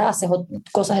accesorios que haces o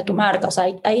cosas de tu marca. O sea,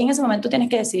 ahí en ese momento tienes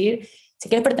que decidir si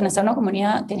quieres pertenecer a una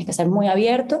comunidad, tienes que ser muy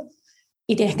abierto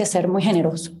y tienes que ser muy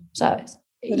generoso, ¿sabes?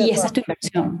 Y esa es tu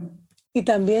inversión. Y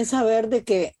también saber de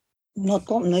que no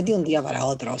es de un día para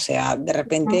otro, o sea, de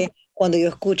repente cuando yo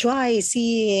escucho, ay,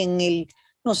 sí,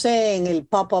 no sé, en el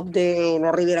pop-up de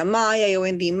la Riviera Maya yo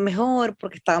vendí mejor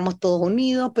porque estábamos todos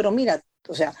unidos, pero mira,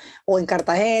 o sea, o en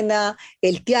Cartagena,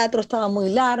 el teatro estaba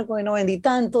muy largo y no vendí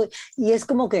tanto, y es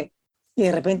como que, y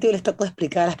de repente yo les trato de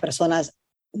explicar a las personas,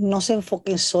 no se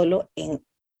enfoquen solo en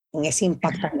ese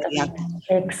impacto inmediato.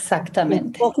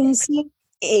 Exactamente. Enfóquense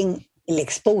en el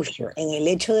exposure, en el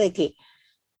hecho de que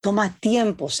toma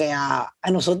tiempo. O sea,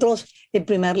 a nosotros el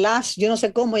primer lash, yo no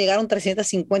sé cómo, llegaron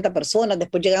 350 personas,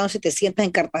 después llegaron 700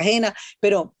 en Cartagena,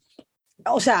 pero,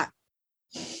 o sea,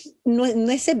 no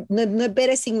es ver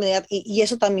ese inmediato, y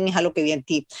eso también es algo que vi en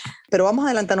ti. Pero vamos a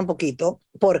adelantar un poquito,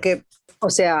 porque, o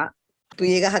sea, tú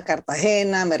llegas a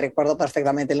Cartagena, me recuerdo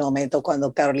perfectamente el momento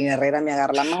cuando Carolina Herrera me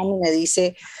agarra la mano y me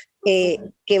dice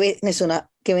que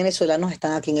venezolanos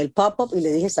están aquí en el pop-up, y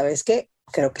le dije, ¿sabes qué?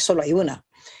 Creo que solo hay una.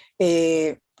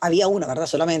 Había una, ¿verdad?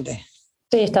 Solamente.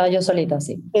 Sí, estaba yo solita,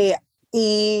 sí.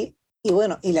 Y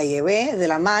bueno, y la llevé de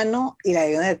la mano y la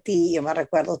llevé de ti, y yo me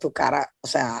recuerdo tu cara, o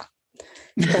sea,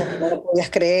 como que no lo podías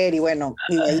creer, y bueno,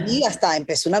 y de ahí hasta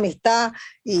empezó una amistad,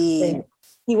 y, Sí.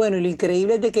 y bueno, y lo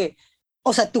increíble es de que,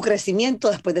 o sea, tu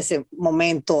crecimiento después de ese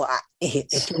momento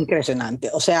es impresionante,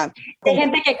 o sea, Hay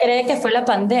gente que cree que fue la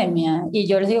pandemia y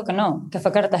yo les digo que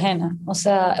fue Cartagena. O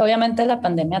sea, obviamente la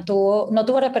pandemia no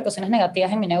tuvo repercusiones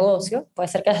negativas en mi negocio, puede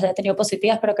ser que las haya tenido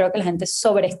positivas, pero creo que la gente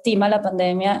sobreestima la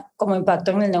pandemia como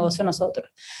impacto en el negocio de nosotros.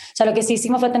 O sea, lo que sí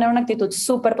hicimos fue tener una actitud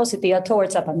súper positiva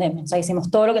towards la pandemia. O sea, hicimos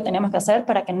todo lo que teníamos que hacer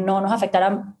para que no nos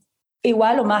afectara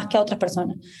igual o más que a otras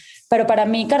personas. Pero para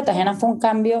mí Cartagena fue un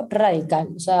cambio radical.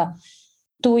 O sea,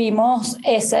 tuvimos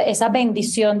esa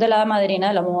bendición de la madrina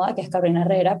de la moda, que es Carolina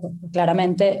Herrera, pues,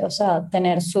 claramente, o sea,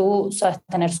 o sea,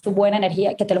 tener su buena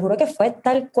energía, que te lo juro que fue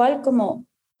tal cual como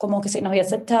que si nos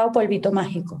hubiese echado polvito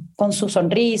mágico, con su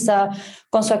sonrisa,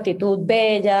 con su actitud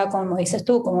bella, como dices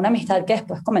tú, con una amistad que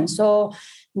después comenzó,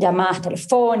 llamadas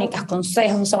telefónicas,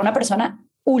 consejos, o sea, una persona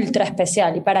ultra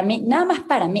especial. Y para mí, nada más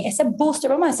para mí, ese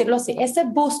booster, vamos a decirlo así, ese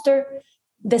booster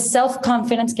de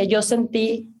self-confidence que yo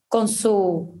sentí con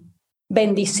su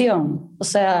bendición. O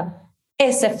sea,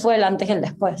 ese fue el antes y el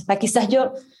después. O sea, quizás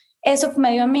eso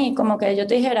me dio a mí como que yo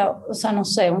te dijera, o sea, no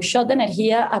sé, un shot de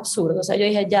energía absurdo. O sea, yo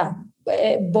dije, ya,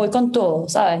 voy con todo,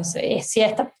 ¿sabes? O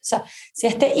sea, si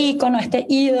este ícono, este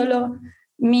ídolo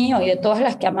mío y de todas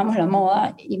las que amamos la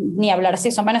moda, y ni hablar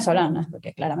si son venezolanas,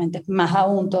 porque claramente más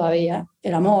aún todavía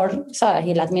el amor, ¿sabes?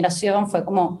 Y la admiración fue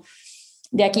como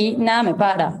de aquí nada me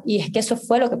para. Y es que eso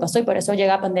fue lo que pasó y por eso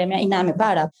llega la pandemia y nada me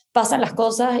para. Pasan las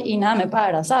cosas y nada me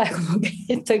para, ¿sabes? Como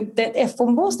que fue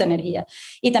un boost de energía.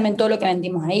 Y también todo lo que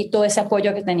vendimos ahí, todo ese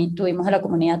apoyo que tuvimos de la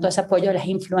comunidad, todo ese apoyo de las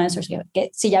influencers,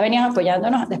 que si ya venían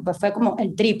apoyándonos, después fue como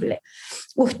el triple.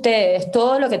 Ustedes,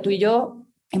 todo lo que tú y yo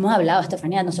hemos hablado,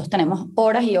 Estefanía, nosotros tenemos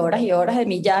horas y horas y horas de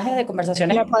millajes de En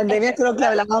conversaciones. la pandemia creo que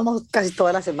hablábamos casi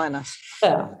todas las semanas. O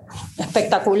sea,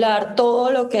 espectacular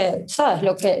todo lo que, ¿sabes?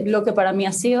 Lo que para mí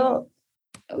ha sido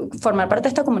formar parte de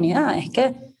esta comunidad. Es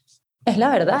que es la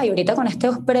verdad. Y ahorita con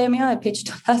estos premios de Pitch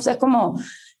to Labs es como,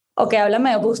 ok,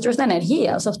 háblame de boosters de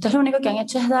energía. O sea, ustedes lo único que han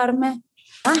hecho es darme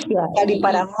magia. Claro, y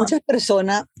para muchas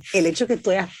personas, el hecho que tú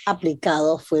hayas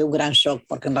aplicado fue un gran shock,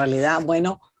 porque en realidad,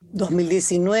 bueno,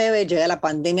 2019, llega la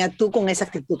pandemia, tú con esa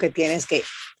actitud que tienes, que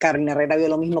Carolina Herrera vio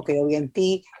lo mismo que yo vi en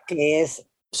ti, que es,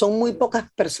 son muy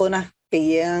pocas personas que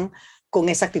llegan con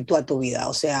esa actitud a tu vida.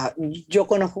 O sea, yo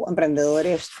conozco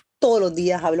emprendedores, todos los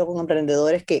días hablo con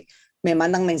emprendedores que me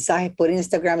mandan mensajes por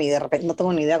Instagram y de repente no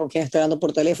tengo ni idea con quién estoy hablando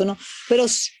por teléfono, pero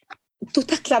tú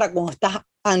estás clara cuando estás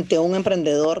ante un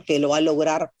emprendedor que lo va a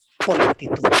lograr por la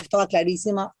actitud. Estaba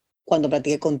clarísima cuando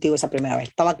platiqué contigo esa primera vez,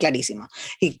 estaba clarísima.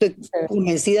 Y estoy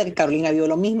convencida que Carolina vio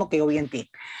lo mismo que yo vi en ti.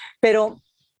 Pero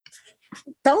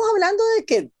estamos hablando de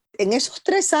que en esos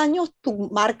 3 años tu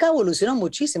marca evoluciona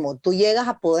muchísimo. Tú llegas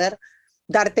a poder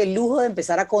darte el lujo de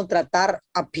empezar a contratar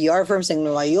a PR firms en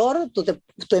Nueva York,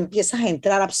 tú empiezas a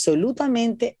entrar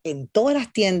absolutamente en todas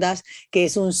las tiendas, que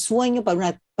es un sueño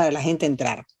para la gente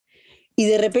entrar. Y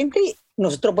de repente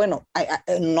nosotros, bueno,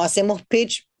 no hacemos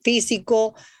pitch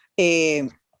físico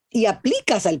y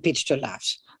aplicas al pitch to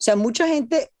labs. O sea, mucha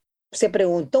gente se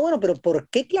preguntó, bueno, pero ¿por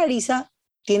qué Clarissa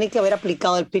tiene que haber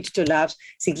aplicado el pitch to labs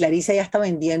si Clarissa ya está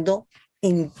vendiendo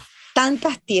en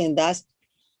tantas tiendas?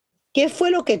 ¿Qué fue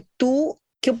lo que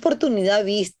qué oportunidad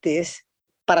vistes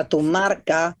para tu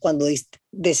marca cuando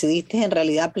decidiste en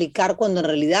realidad aplicar, cuando en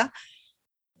realidad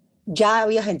ya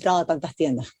habías entrado a tantas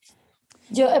tiendas?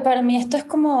 Para mí esto es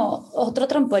como otro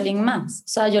trampolín más. O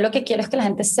sea, yo lo que quiero es que la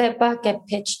gente sepa que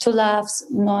Pitch to Labs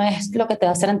no es lo que te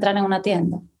va a hacer entrar en una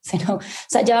tienda, sino, o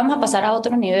sea, ya vamos a pasar a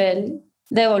otro nivel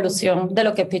de evolución de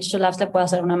lo que Pitch to Labs le puede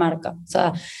hacer a una marca. O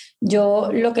sea, yo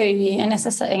lo que viví en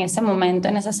ese momento,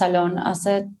 en ese salón,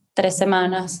 hace 3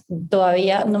 semanas,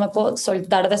 todavía no me puedo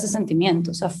soltar de ese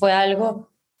sentimiento. O sea, fue algo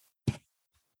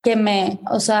que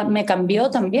o sea, me cambió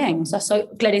también. O sea, soy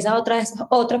Clarissa otra vez,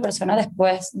 otra persona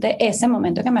después de ese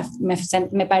momento que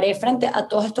me paré frente a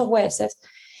todos estos jueces,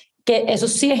 que eso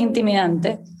sí es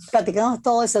intimidante. Platicamos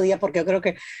todo ese día porque yo creo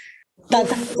que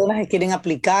tantas personas que quieren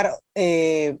aplicar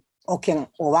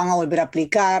o van a volver a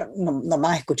aplicar, no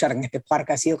van a escuchar en este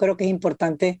parque. Así yo creo que es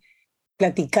importante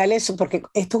platicarles eso porque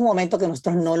esto es un momento que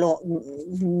nosotros no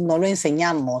lo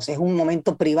enseñamos, es un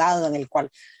momento privado en el cual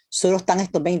solo están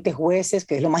estos 20 jueces,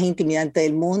 que es lo más intimidante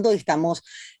del mundo, y estamos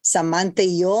Samantha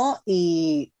y yo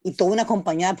y toda una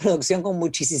compañía de producción con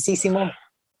muchísimos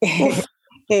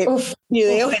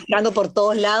videos entrando por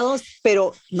todos lados,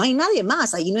 pero no hay nadie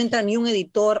más, ahí no entra ni un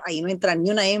editor, ahí no entra ni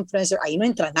una influencer, ahí no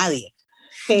entra nadie.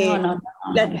 No.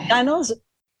 Platicanos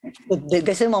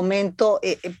desde ese momento,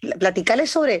 platicarles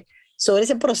sobre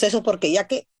ese proceso, porque ya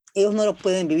que ellos no lo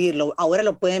pueden vivir, ahora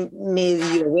lo pueden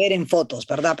medio ver en fotos,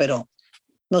 ¿verdad? Pero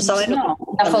no saben no,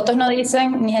 las fotos no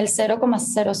dicen ni el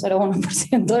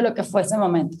 0,001% de lo que fue ese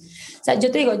momento. O sea, yo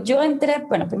te digo, yo entré,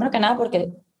 bueno, primero que nada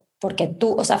porque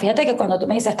tú, o sea, fíjate que cuando tú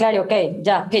me dices, claro, ok,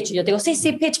 ya, pitch, yo te digo, sí,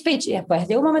 pitch, y después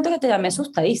llega un momento que te llamé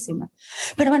asustadísima.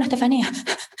 Pero bueno, Estefanía,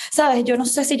 sabes, yo no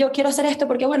sé si yo quiero hacer esto,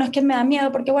 porque bueno, es que me da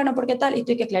miedo, porque bueno, porque tal, y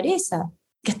tú, y que Clarissa,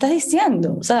 ¿qué estás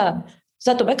diciendo? O sea,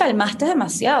 tú me calmaste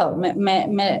demasiado,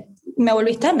 me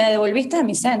devolviste de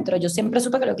mi centro, yo siempre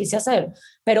supe que lo quise hacer,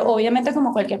 pero obviamente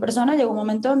como cualquier persona llegó un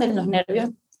momento donde los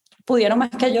nervios pudieron más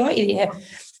que yo y dije,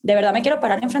 de verdad me quiero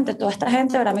parar enfrente de toda esta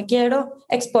gente, de verdad me quiero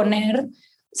exponer,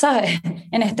 ¿sabes?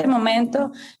 En este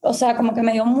momento, o sea, como que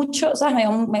me dio mucho, ¿sabes?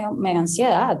 Me dio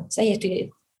ansiedad, o sea, y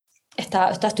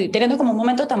estoy teniendo como un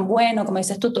momento tan bueno, como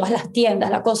dices tú, todas las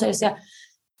tiendas, la cosa, y decía,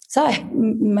 ¿sabes?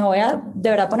 Me voy a de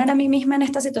verdad poner a mí misma en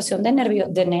esta situación de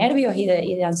nervios y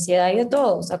de ansiedad y de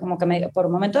todo. O sea, como que por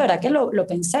un momento de verdad que lo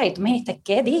pensé y tú me dijiste,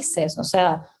 ¿qué dices? O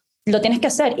sea, lo tienes que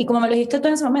hacer. Y como me lo dijiste tú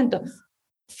en ese momento,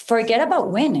 forget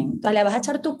about winning. O sea, le vas a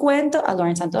echar tu cuento a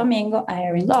Lauren Santo Domingo, a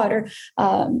Erin Lauder,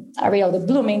 a Ariel de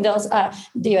Bloomingdale's, a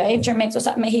Diva Intermix. O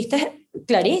sea, me dijiste,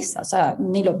 Clarissa, o sea,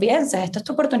 ni lo pienses. Esta es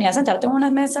tu oportunidad de sentarte en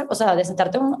una mesa, o sea, de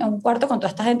sentarte en un cuarto con toda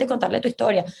esta gente y contarle tu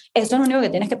historia. Eso es lo único que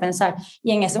tienes que pensar.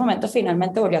 Y en ese momento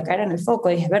finalmente volvió a caer en el foco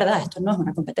y dije, es verdad, esto no es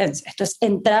una competencia. Esto es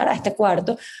entrar a este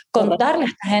cuarto, contarle a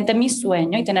esta gente mi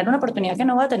sueño y tener una oportunidad que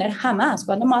no voy a tener jamás.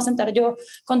 ¿Cuándo me voy a sentar yo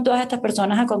con todas estas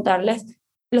personas a contarles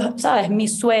 ¿sabes? Mi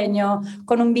sueño,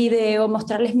 con un video,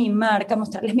 mostrarles mi marca,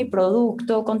 mostrarles mi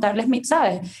producto, contarles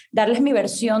 ¿sabes? Darles mi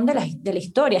versión de la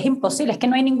historia. Es imposible, es que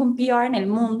no hay ningún PR en el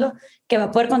mundo que va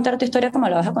a poder contar tu historia como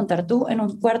la vas a contar tú en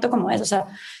un cuarto como ese. O sea,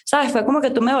 ¿sabes? Fue como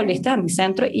que tú me volviste a mi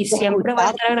centro y siempre voy a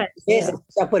estar agradecida. O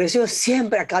sea, por eso yo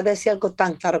siempre, acabas de decir algo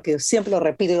tan claro que yo siempre lo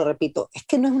repito y lo repito, es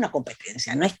que no es una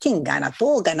competencia, no es quien gana,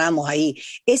 todos ganamos ahí,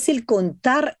 es el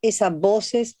contar esas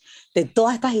voces de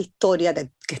todas estas historias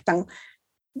que están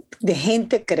de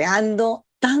gente creando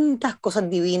tantas cosas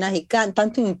divinas y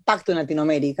tanto impacto en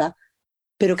Latinoamérica,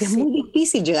 pero que es Sí. muy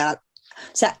difícil llegar a...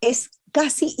 O sea, es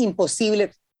casi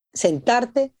imposible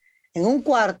sentarte en un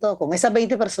cuarto con esas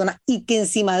 20 personas y que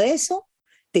encima de eso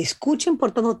te escuchen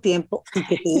por todo tiempo y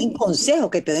que te den consejos,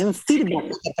 que te den feedback,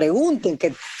 que te pregunten.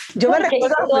 Que... Yo me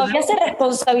recuerdo... Todavía se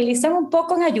responsabilizan un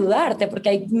poco en ayudarte,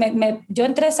 porque yo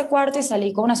entré a ese cuarto y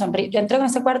salí con una sonrisa. Yo entré en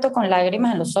ese cuarto con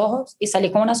lágrimas en los ojos y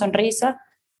salí con una sonrisa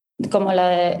como la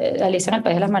de Alicia en el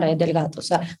País de las Maravillas del gato, o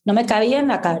sea, no me cabía en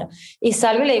la cara. Y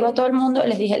salgo y le digo a todo el mundo,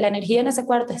 les dije, la energía en ese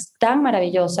cuarto es tan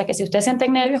maravillosa que si ustedes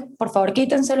sienten nervios, por favor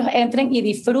quítenselos, entren y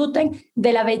disfruten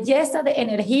de la belleza de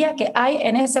energía que hay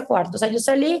en ese cuarto. O sea, yo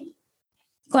salí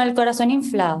con el corazón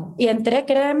inflado y entré,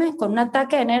 créeme, con un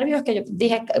ataque de nervios que yo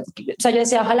dije, o sea, yo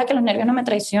decía, ojalá que los nervios no me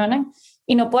traicionen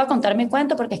y no pueda contar mi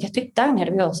cuento porque es que estoy tan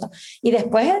nerviosa. Y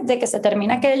después de que se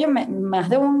termina aquello,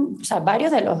 o sea,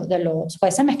 varios de los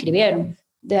jueces me escribieron,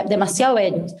 demasiado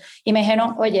bellos, y me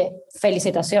dijeron, oye,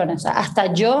 felicitaciones. O sea,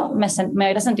 hasta yo me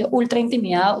hubiera sentido ultra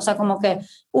intimidado, o sea, como que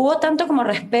hubo tanto como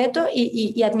respeto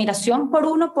y admiración por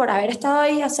uno, por haber estado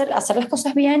ahí, hacer las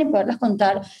cosas bien y poderlas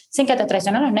contar sin que te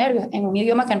traicionen los nervios, en un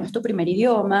idioma que no es tu primer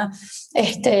idioma,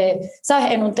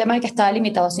 ¿sabes? En un tema que estaba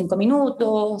limitado a 5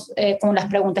 minutos, con las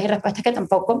preguntas y respuestas que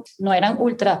tampoco no eran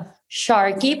ultra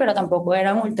sharky, pero tampoco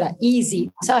eran ultra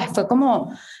easy, ¿sabes? Fue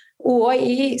como hubo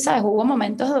ahí, ¿sabes? Hubo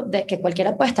momentos de que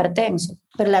cualquiera puede estar tenso,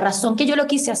 pero la razón que yo lo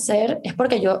quise hacer es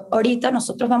porque ahorita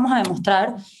nosotros vamos a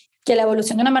demostrar que la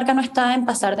evolución de una marca no está en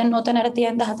pasar de no tener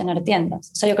tiendas a tener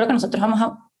tiendas. O sea, yo creo que nosotros vamos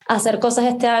a hacer cosas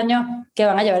este año que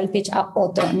van a llevar el pitch a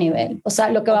otro nivel. O sea,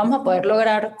 lo que vamos a poder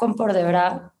lograr con Por de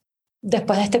Verdad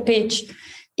después de este pitch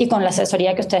y con la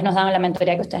asesoría que ustedes nos dan, la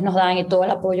mentoría que ustedes nos dan y todo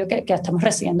el apoyo que estamos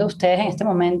recibiendo de ustedes en este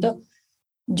momento,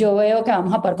 yo veo que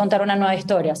vamos a poder contar una nueva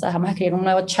historia, o sea, vamos a escribir un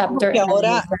nuevo chapter. Que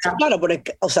ahora, claro,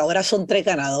 porque, o sea, ahora son 3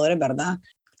 ganadores, ¿verdad?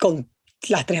 Con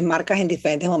las 3 marcas en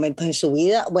diferentes momentos en su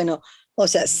vida. Bueno, o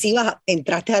sea, sí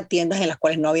entraste a tiendas en las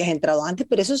cuales no habías entrado antes,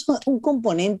 pero eso es un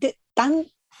componente tan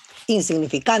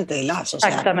insignificante de Lazo. O sea,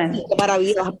 Exactamente. qué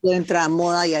maravilla vas a poder entrar a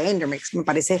Moda y a Endermix, me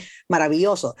parece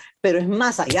maravilloso, pero es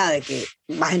más allá de que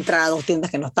vas a entrar a 2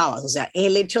 tiendas que no estabas. O sea, es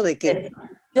el hecho de que...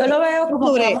 Yo lo veo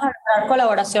como que vamos a lograr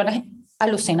colaboraciones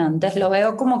alucinantes, lo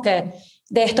veo como que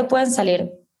de esto pueden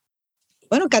salir,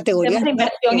 bueno, categorías temas de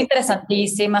inversión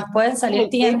interesantísimas, pueden salir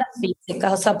tiendas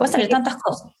físicas, o sea, pueden salir tantas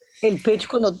cosas. El pitch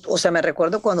cuando, o sea, me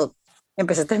recuerdo cuando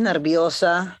empezaste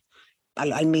nerviosa,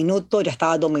 al minuto ya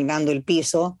estaba dominando el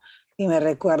piso, y me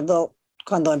recuerdo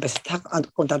cuando empezaste a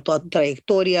contar toda tu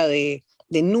trayectoria de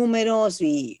números,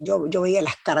 y yo veía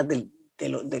las caras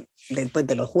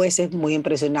de los jueces muy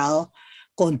impresionados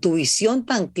con tu visión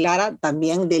tan clara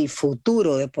también del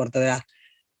futuro de Portugal.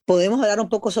 ¿Podemos hablar un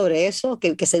poco sobre eso?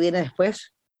 ¿Qué se viene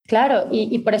después? Claro,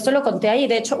 y por eso lo conté ahí.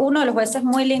 De hecho, uno de los jueces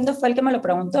muy lindos fue el que me lo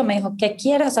preguntó. Me dijo, ¿qué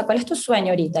quieres? O sea, ¿cuál es tu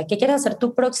sueño ahorita? ¿Qué quieres hacer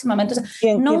tú próximamente? O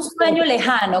sea, no un sueño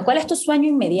lejano. ¿Cuál es tu sueño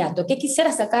inmediato? ¿Qué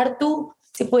quisieras sacar tú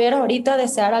si pudieras ahorita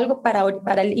desear algo para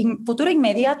el futuro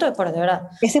inmediato de Por de Verdad?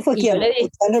 ¿Ese fue y quién? Yo le dije,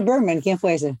 Tyler Berman, ¿quién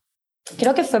fue ese?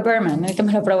 creo que fue Berman el que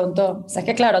me lo preguntó. O sea, es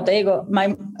que claro, te digo,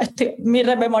 mi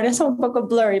memoria es un poco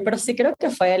blurry, pero sí creo que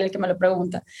fue él el que me lo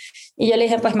pregunta. Y yo le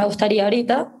dije, pues me gustaría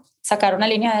ahorita sacar una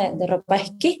línea de ropa de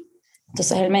esquí.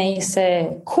 Entonces él me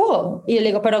dice, cool. Y yo le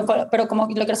digo, pero como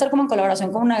lo quiero hacer como en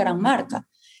colaboración con una gran marca.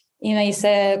 Y me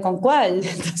dice, ¿con cuál?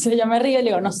 Entonces yo me río y le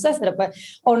digo, no sé,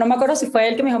 o no me acuerdo si fue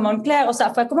él que me dijo Moncler, o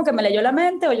sea, fue como que me leyó la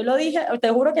mente o yo lo dije,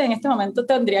 te juro que en este momento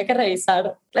tendría que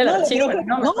revisar el archivo.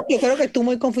 Yo creo que tú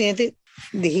muy confidente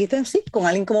dijiste sí, con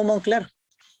alguien como Moncler.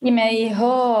 Y me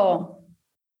dijo,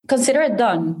 consider it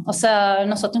done, o sea,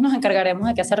 nosotros nos encargaremos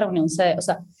de que esa reunión se dé, o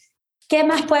sea, ¿qué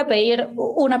más puede pedir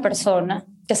una persona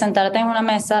que sentarte en una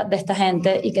mesa de esta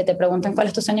gente y que te pregunten cuál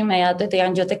es tu sueño inmediato y te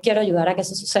digan, yo te quiero ayudar a que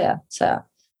eso suceda? O sea,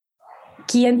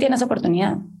 ¿quién tiene esa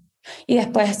oportunidad? Y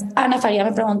después Ana Faría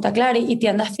me pregunta, claro, ¿y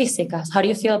tiendas físicas? How do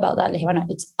you feel about that? Le dije, bueno,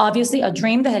 it's obviously a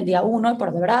dream desde el día 1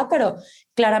 Por de Verdad, pero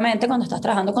claramente cuando estás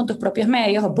trabajando con tus propios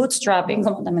medios o bootstrapping,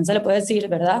 como también se le puede decir,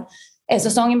 ¿verdad?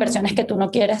 esas son inversiones que tú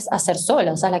no quieres hacer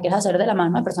sola, o sea, las quieres hacer de la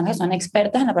mano de personas que son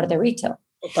expertas en la parte de retail.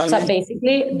 Totalmente. O sea,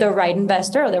 basically, the right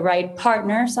investor o the right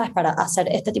partner, ¿sabes? Para hacer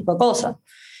este tipo de cosas.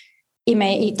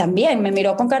 Y también me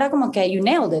miró con cara como que you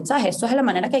nailed it, ¿sabes? Eso es la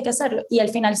manera que hay que hacerlo. Y al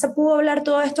final se pudo hablar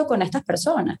todo esto con estas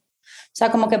personas. O sea,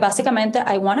 como que básicamente,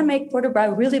 I want to make Puerto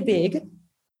Bride really big,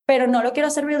 pero no lo quiero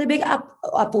hacer really big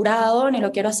apurado, ni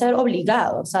lo quiero hacer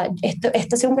obligado. O sea, este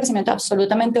ha sido un crecimiento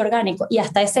absolutamente orgánico. Y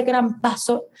hasta ese gran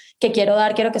paso que quiero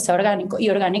dar, quiero que sea orgánico. Y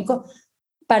orgánico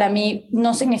para mí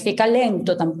no significa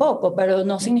lento tampoco, pero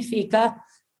no significa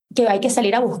que hay que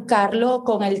salir a buscarlo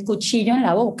con el cuchillo en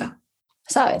la boca,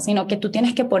 ¿sabes? Sino que tú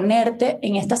tienes que ponerte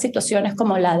en estas situaciones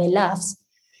como la de Laughs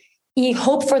y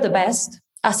hope for the best,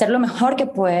 hacer lo mejor que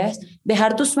puedes,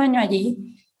 dejar tu sueño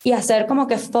allí y hacer como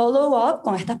que follow up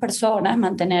con estas personas,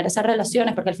 mantener esas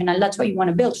relaciones, porque al final that's what you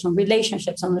want to build, son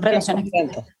relationships, son relaciones que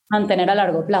mantener a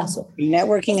largo plazo.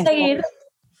 Networking y seguir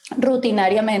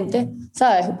rutinariamente,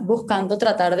 ¿sabes? Buscando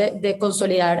tratar de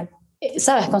consolidar,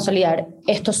 ¿sabes? Consolidar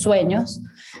estos sueños,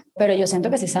 pero yo siento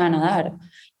que sí se van a dar.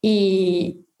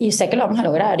 Y sé que lo vamos a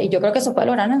lograr. Y yo creo que se puede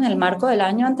lograr en el marco del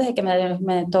año antes de que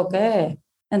me toque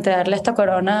entregarle esta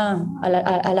corona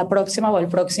a la próxima o al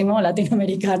próximo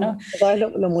latinoamericano. ¿Sabes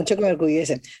lo mucho que me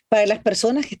orgullece? Para las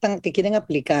personas que quieren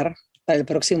aplicar para el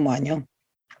próximo año,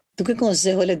 ¿tú qué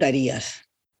consejo les darías?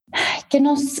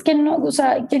 O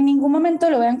sea, que en ningún momento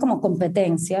lo vean como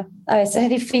competencia. A veces es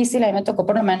difícil, a mí me tocó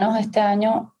por lo menos este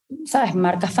año, ¿sabes?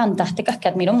 Marcas fantásticas que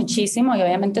admiro muchísimo y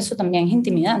obviamente eso también es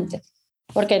intimidante.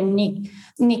 Porque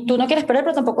ni tú no quieres perder,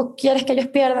 pero tampoco quieres que ellos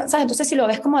pierdan, ¿sabes? Entonces, si lo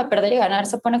ves como de perder y ganar,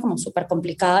 se pone como súper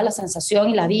complicada la sensación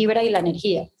y la vibra y la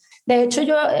energía. De hecho,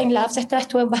 yo en Labs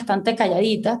estuve bastante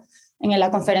calladita en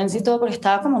la conferencia y todo, porque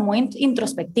estaba como muy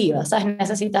introspectiva, ¿sabes?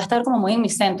 Necesitaba estar como muy en mi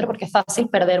centro, porque es fácil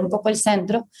perder un poco el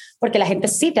centro, porque la gente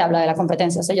sí te habla de la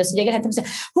competencia. O sea, yo si llegué a la gente me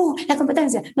dice, la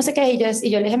competencia, no sé qué, y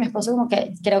yo le dije a mi esposo como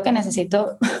que creo que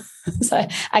necesito, ¿sabes?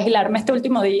 Aislarme este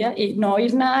último día y no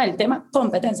oír nada del tema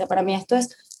competencia. Para mí esto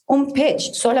es un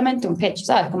pitch, solamente un pitch,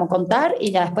 ¿sabes? Como contar y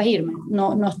ya después irme.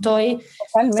 No estoy,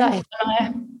 ¿sabes? Esto no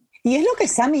es... Y es lo que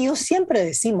Sam y yo siempre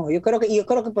decimos. Yo creo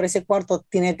que por ese cuarto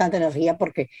tiene tanta energía,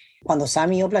 porque cuando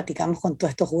Sam y yo platicamos con todos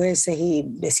estos jueces y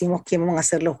decimos quién van a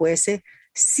ser los jueces,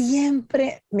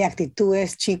 siempre mi actitud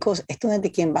es, chicos, esto no es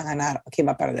de quién va a ganar o quién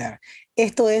va a perder.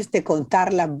 Esto es de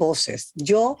contar las voces.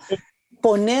 Yo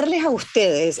ponerles a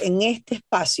ustedes en este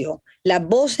espacio las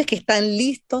voces que están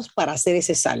listos para hacer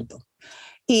ese salto.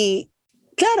 Y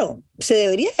claro, se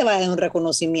debería llevar un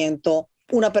reconocimiento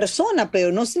una persona,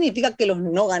 pero no significa que los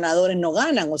no ganadores no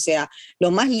ganan. O sea,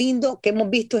 lo más lindo que hemos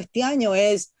visto este año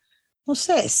es, no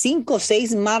sé, 5 o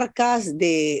 6 marcas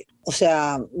o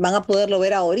sea, van a poderlo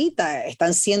ver ahorita,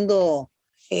 están siendo,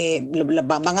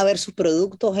 van a ver sus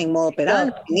productos en modo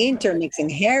operante, en Intermix, en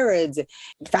Harrods,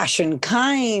 Fashion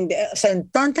Kind, o sea, en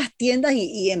tantas tiendas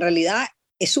y en realidad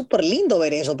es súper lindo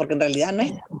ver eso, porque en realidad no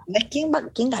es quién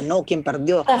ganó, quién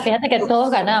perdió. O sea, fíjate que todos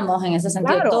ganamos en ese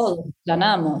sentido, Claro. todos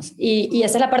ganamos. Y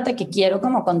esa es la parte que quiero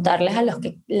como contarles a los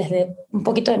que les dé un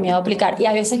poquito de miedo a aplicar. Y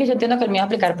a veces que yo entiendo que el miedo a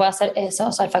aplicar puede ser eso,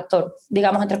 o sea, el factor,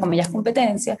 digamos, entre comillas,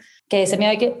 competencia, que ese miedo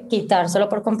hay que quitárselo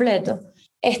por completo.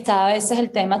 Está a veces el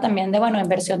tema también de, bueno,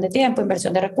 inversión de tiempo,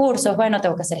 inversión de recursos, bueno,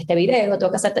 tengo que hacer este video, tengo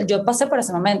que hacer tal. Yo pasé por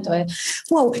ese momento,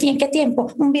 wow, ¿y en qué tiempo?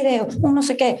 Un video, un no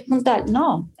sé qué, un tal.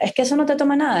 No, es que eso no te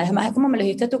toma nada, es más, es como me lo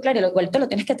dijiste tú, Clary, lo cual te lo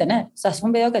tienes que tener. O sea, es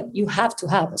un video que you have to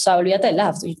have, o sea, olvídate del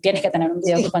have, tienes que tener un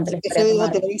video que cuente la historia. Ese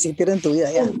video tiene que existir en tu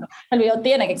vida ya. El video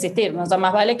tiene que existir, ¿no? O sea,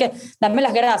 más vale que darme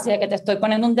las gracias de que te estoy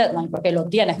poniendo un deadline, porque lo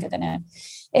tienes que tener.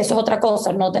 Eso es otra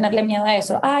cosa, no tenerle miedo a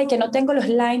eso. Ay, que no tengo los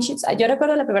line sheets. Yo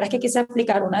recuerdo la primera vez que quise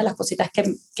aplicar una de las cositas que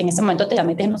en ese momento te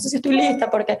llamé y te dije, no sé si estoy lista,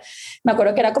 porque me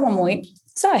acuerdo que era como muy,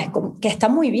 ¿sabes? Como que está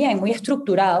muy bien, muy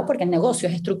estructurado, porque el negocio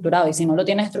es estructurado y si no lo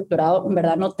tienes estructurado, en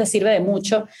verdad no te sirve de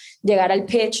mucho llegar al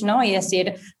pitch, ¿no? Y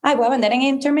decir, ay, voy a vender en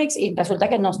Intermix y resulta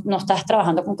que no estás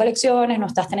trabajando con colecciones, no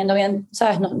estás teniendo bien,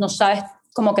 ¿sabes? No sabes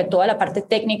como que toda la parte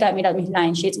técnica de, mira, mis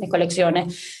line sheets, mis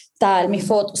colecciones, tal, mis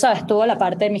fotos, ¿sabes? Toda la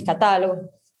parte de mis catálogos.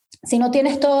 Si no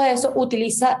tienes todo eso,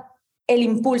 utiliza el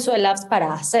impulso del Labs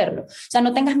para hacerlo. O sea,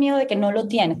 no tengas miedo de que no lo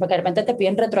tienes, porque de repente te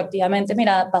piden retroactivamente,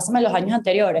 mira, pásame los años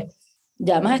anteriores.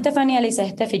 Llamas a Estefanía y le dices,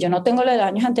 Estefi, yo no tengo lo de los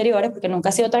años anteriores porque nunca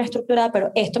ha sido tan estructurada,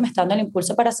 pero esto me está dando el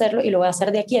impulso para hacerlo y lo voy a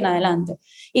hacer de aquí en adelante.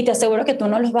 Y te aseguro que tú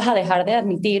no los vas a dejar de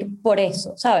admitir por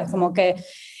eso, ¿sabes? Como que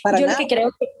yo lo que creo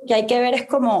que hay que ver es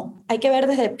como, hay que ver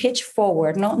desde el pitch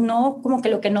forward, no como que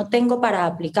lo que no tengo para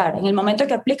aplicar. En el momento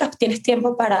que aplicas tienes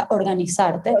tiempo para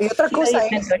organizarte. Y otra cosa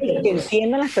es que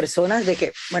entiendan las personas de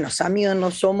que, bueno, Sam y yo no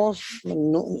somos,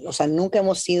 o sea, nunca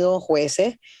hemos sido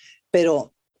jueces,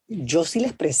 pero yo sí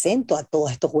les presento a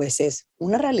todos estos jueces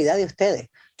una realidad de ustedes.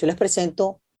 Yo les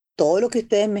presento todo lo que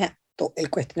ustedes el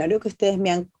cuestionario que ustedes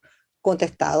me han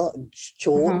contestado.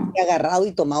 Yo he agarrado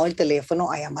y tomado el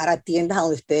teléfono a llamar a tiendas a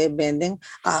donde ustedes venden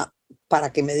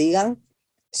para que me digan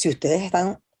si ustedes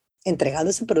están entregando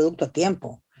ese producto a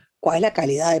tiempo, cuál es la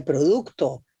calidad del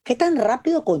producto, qué tan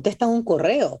rápido contestan un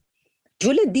correo.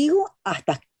 Yo les digo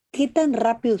hasta qué tan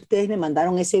rápido ustedes me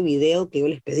mandaron ese video que yo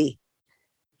les pedí.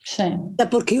 Sí. O sea,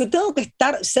 porque yo tengo que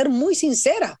ser muy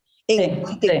sincera en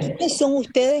quiénes son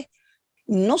ustedes,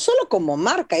 no solo como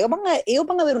marca, ellos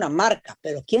van a ver una marca,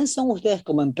 pero quién son ustedes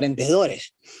como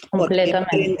emprendedores. Porque el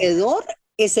emprendedor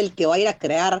es el que va a ir a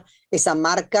crear esa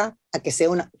marca a que sea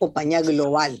una compañía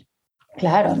global.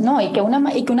 Claro, no, y que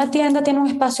una tienda tiene un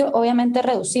espacio obviamente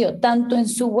reducido, tanto en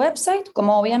su website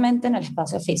como obviamente en el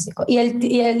espacio físico. Y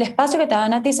el espacio que te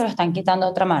dan a ti se lo están quitando a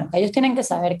otra marca. Ellos tienen que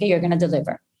saber que you're going to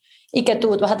deliver y que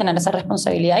tú vas a tener esa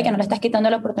responsabilidad y que no le estás quitando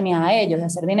la oportunidad a ellos de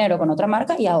hacer dinero con otra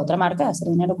marca y a otra marca de hacer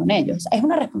dinero con ellos. Es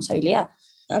una responsabilidad,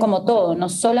 como todo, no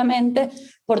solamente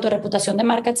por tu reputación de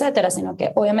marca, etcétera, sino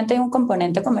que obviamente hay un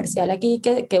componente comercial aquí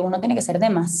que uno tiene que ser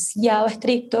demasiado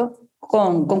estricto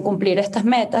con cumplir estas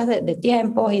metas de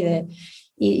tiempos y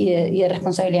de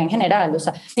responsabilidad en general. O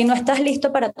sea, si no estás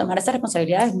listo para tomar esas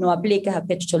responsabilidades, no apliques a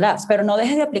Pitch to Last, pero no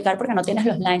dejes de aplicar porque no tienes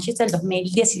los line sheets del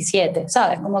 2017,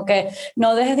 ¿sabes? Como que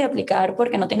no dejes de aplicar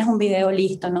porque no tienes un video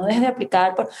listo, no dejes de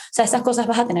aplicar, o sea, esas cosas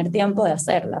vas a tener tiempo de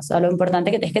hacerlas. O sea, lo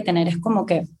importante que tienes que tener es como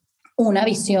que una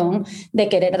visión de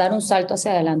querer dar un salto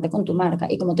hacia adelante con tu marca.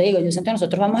 Y como te digo, yo siento que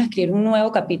nosotros vamos a escribir un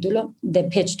nuevo capítulo de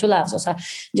Pitch to Laughs. O sea,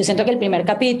 yo siento que el primer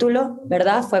capítulo,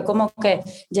 ¿verdad? Fue como que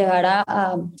llegar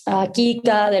a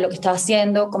Kika de lo que estaba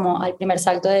haciendo, como al primer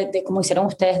salto de cómo hicieron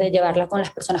ustedes, de llevarla con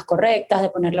las personas correctas, de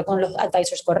ponerla con los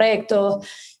advisors correctos,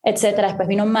 etcétera. Después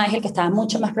vino Magel, que estaba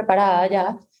mucho más preparada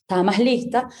ya, estaba más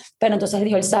lista, pero entonces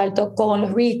dio el salto con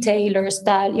los retailers,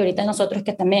 tal, y ahorita nosotros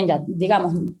que también ya,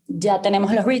 digamos, ya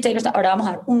tenemos los retailers, ahora vamos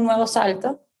a dar un nuevo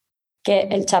salto, que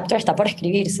el chapter está por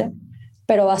escribirse,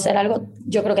 pero va a ser algo,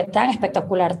 yo creo que tan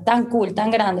espectacular, tan cool, tan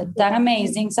grande, tan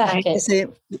amazing, ¿sabes qué? Sí,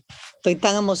 estoy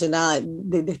tan emocionada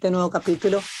de este nuevo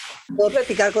capítulo. Puedo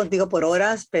platicar contigo por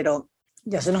horas, pero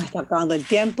ya se nos está acabando el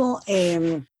tiempo.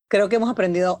 Creo que hemos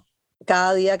aprendido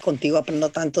cada día contigo, aprendo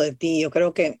tanto de ti. Yo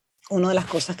creo que una de las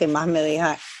cosas que más me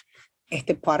deja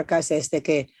este podcast es de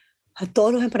que a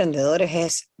todos los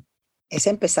emprendedores es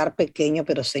empezar pequeño,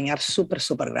 pero soñar súper,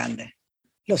 súper grande.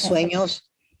 Los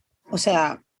sueños, o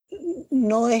sea,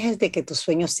 no dejes de que tu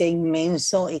sueño sea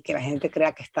inmenso y que la gente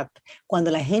crea que está...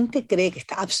 Cuando la gente cree que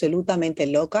está absolutamente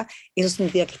loca, eso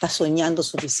significa que está soñando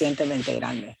suficientemente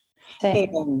grande. Sí.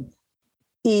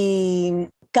 Y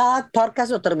cada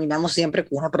podcast lo terminamos siempre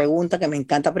con una pregunta que me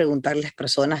encanta preguntarle a las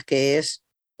personas, que es,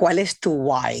 ¿cuál es tu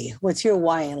why? What's your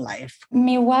why in life?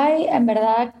 Mi why en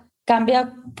verdad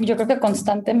cambia, yo creo que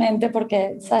constantemente,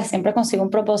 porque ¿sabes? Siempre consigo un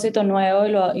propósito nuevo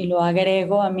y lo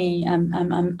agrego a mi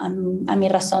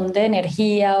razón de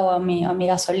energía o a mi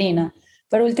gasolina.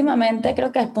 Pero últimamente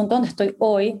creo que el punto donde estoy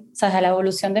hoy, ¿sabes? A la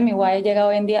evolución de mi why llega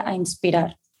hoy en día a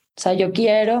inspirar. O sea, yo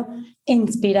quiero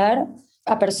inspirar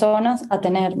a personas a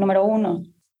tener, número uno,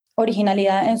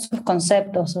 originalidad en sus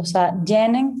conceptos, o sea,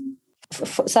 llenen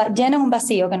un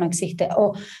vacío que no existe,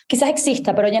 o quizás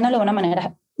exista, pero llénalo de una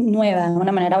manera nueva, de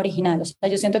una manera original. O sea,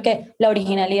 yo siento que la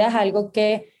originalidad es algo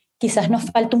que quizás nos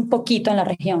falta un poquito en la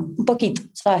región, un poquito,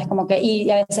 ¿sabes? Como que, y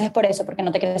a veces es por eso, porque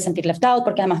no te quieres sentir left out,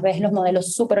 porque además ves los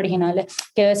modelos súper originales,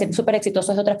 quiero decir, súper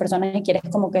exitosos de otras personas y quieres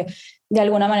como que de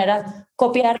alguna manera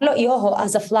copiarlo, y ojo,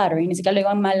 as a flattery, ni siquiera lo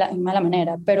digo en mala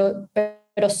manera,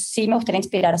 pero sí me gustaría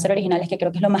inspirar a ser originales, que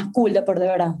creo que es lo más cool de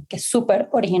verdad, que es súper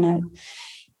original.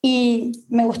 Y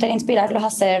me gustaría inspirarlos a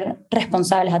ser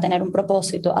responsables, a tener un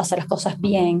propósito, a hacer las cosas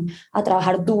bien, a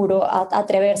trabajar duro, a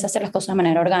atreverse a hacer las cosas de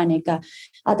manera orgánica,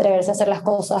 a atreverse a hacer las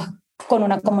cosas con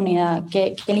una comunidad,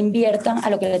 que le inviertan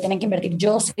a lo que le tienen que invertir.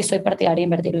 Yo sí soy partidaria de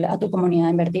invertirle a tu comunidad,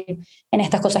 invertir en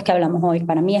estas cosas que hablamos hoy.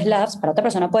 Para mí es Labs, para otra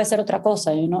persona puede ser otra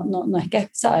cosa. No es que,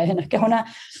 ¿sabes? No es que es una...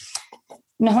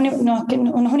 No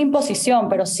es una imposición,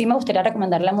 pero sí me gustaría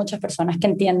recomendarle a muchas personas que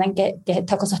entiendan que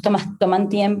estas cosas toman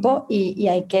tiempo y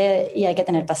hay que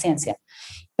tener paciencia.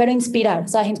 Pero inspirar,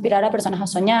 ¿sabes? Inspirar a personas a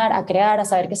soñar, a crear, a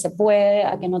saber que se puede,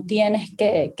 a que no tienes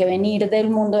que venir del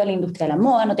mundo de la industria de la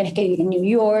moda, no tienes que vivir en New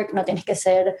York, no tienes que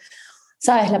ser,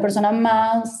 ¿sabes? La persona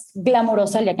más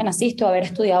glamurosa el día que naciste o haber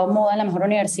estudiado moda en la mejor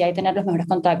universidad y tener los mejores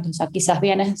contactos. O sea, quizás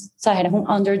vienes, ¿sabes? Eres un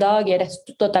underdog y eres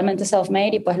totalmente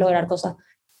self-made y puedes lograr cosas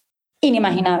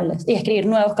inimaginables y escribir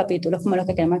nuevos capítulos como los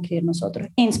que queremos escribir nosotros.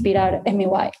 Inspirar es mi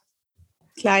why.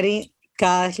 Clary,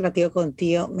 cada vez que platico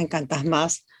contigo me encantas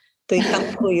más. Estoy tan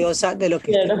orgullosa de lo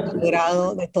que has Quiero.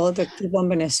 logrado, de todo tu equipo en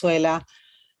Venezuela.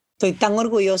 Estoy tan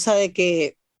orgullosa de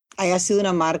que haya sido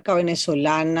una marca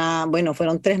venezolana. Bueno,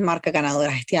 fueron 3 marcas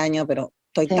ganadoras este año, pero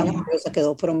estoy Sí. tan orgullosa que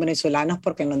 2 fueron venezolanos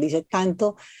porque nos dice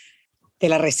tanto de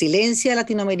la resiliencia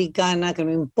latinoamericana, que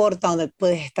no importa dónde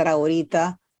puedes estar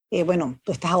ahorita. Bueno,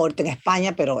 tú estás ahorita en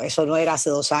España, pero eso no era hace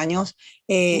 2 años.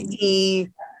 Y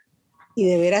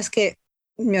de veras que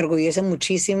me orgullece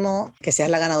muchísimo que seas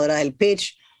la ganadora del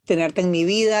pitch, tenerte en mi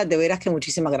vida. De veras que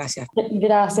muchísimas gracias.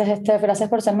 Gracias, Steph. Gracias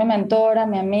por ser mi mentora,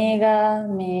 mi amiga,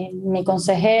 mi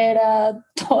consejera,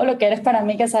 todo lo que eres para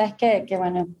mí, que sabes que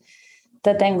bueno,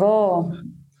 te tengo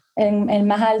en el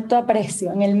más alto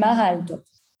aprecio, en el más alto.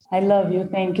 I love you.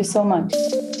 Thank you so much.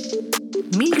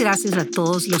 Mil gracias a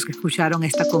todos los que escucharon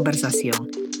esta conversación.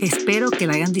 Espero que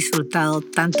la hayan disfrutado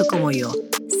tanto como yo.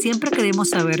 Siempre queremos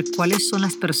saber cuáles son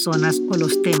las personas o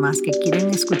los temas que quieren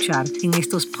escuchar en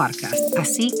estos podcasts.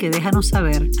 Así que déjanos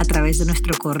saber a través de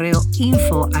nuestro correo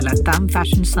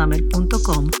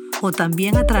info@latamfashionsummit.com o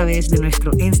también a través de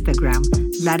nuestro Instagram,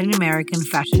 Latin American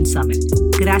Fashion Summit.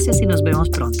 Gracias y nos vemos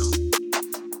pronto.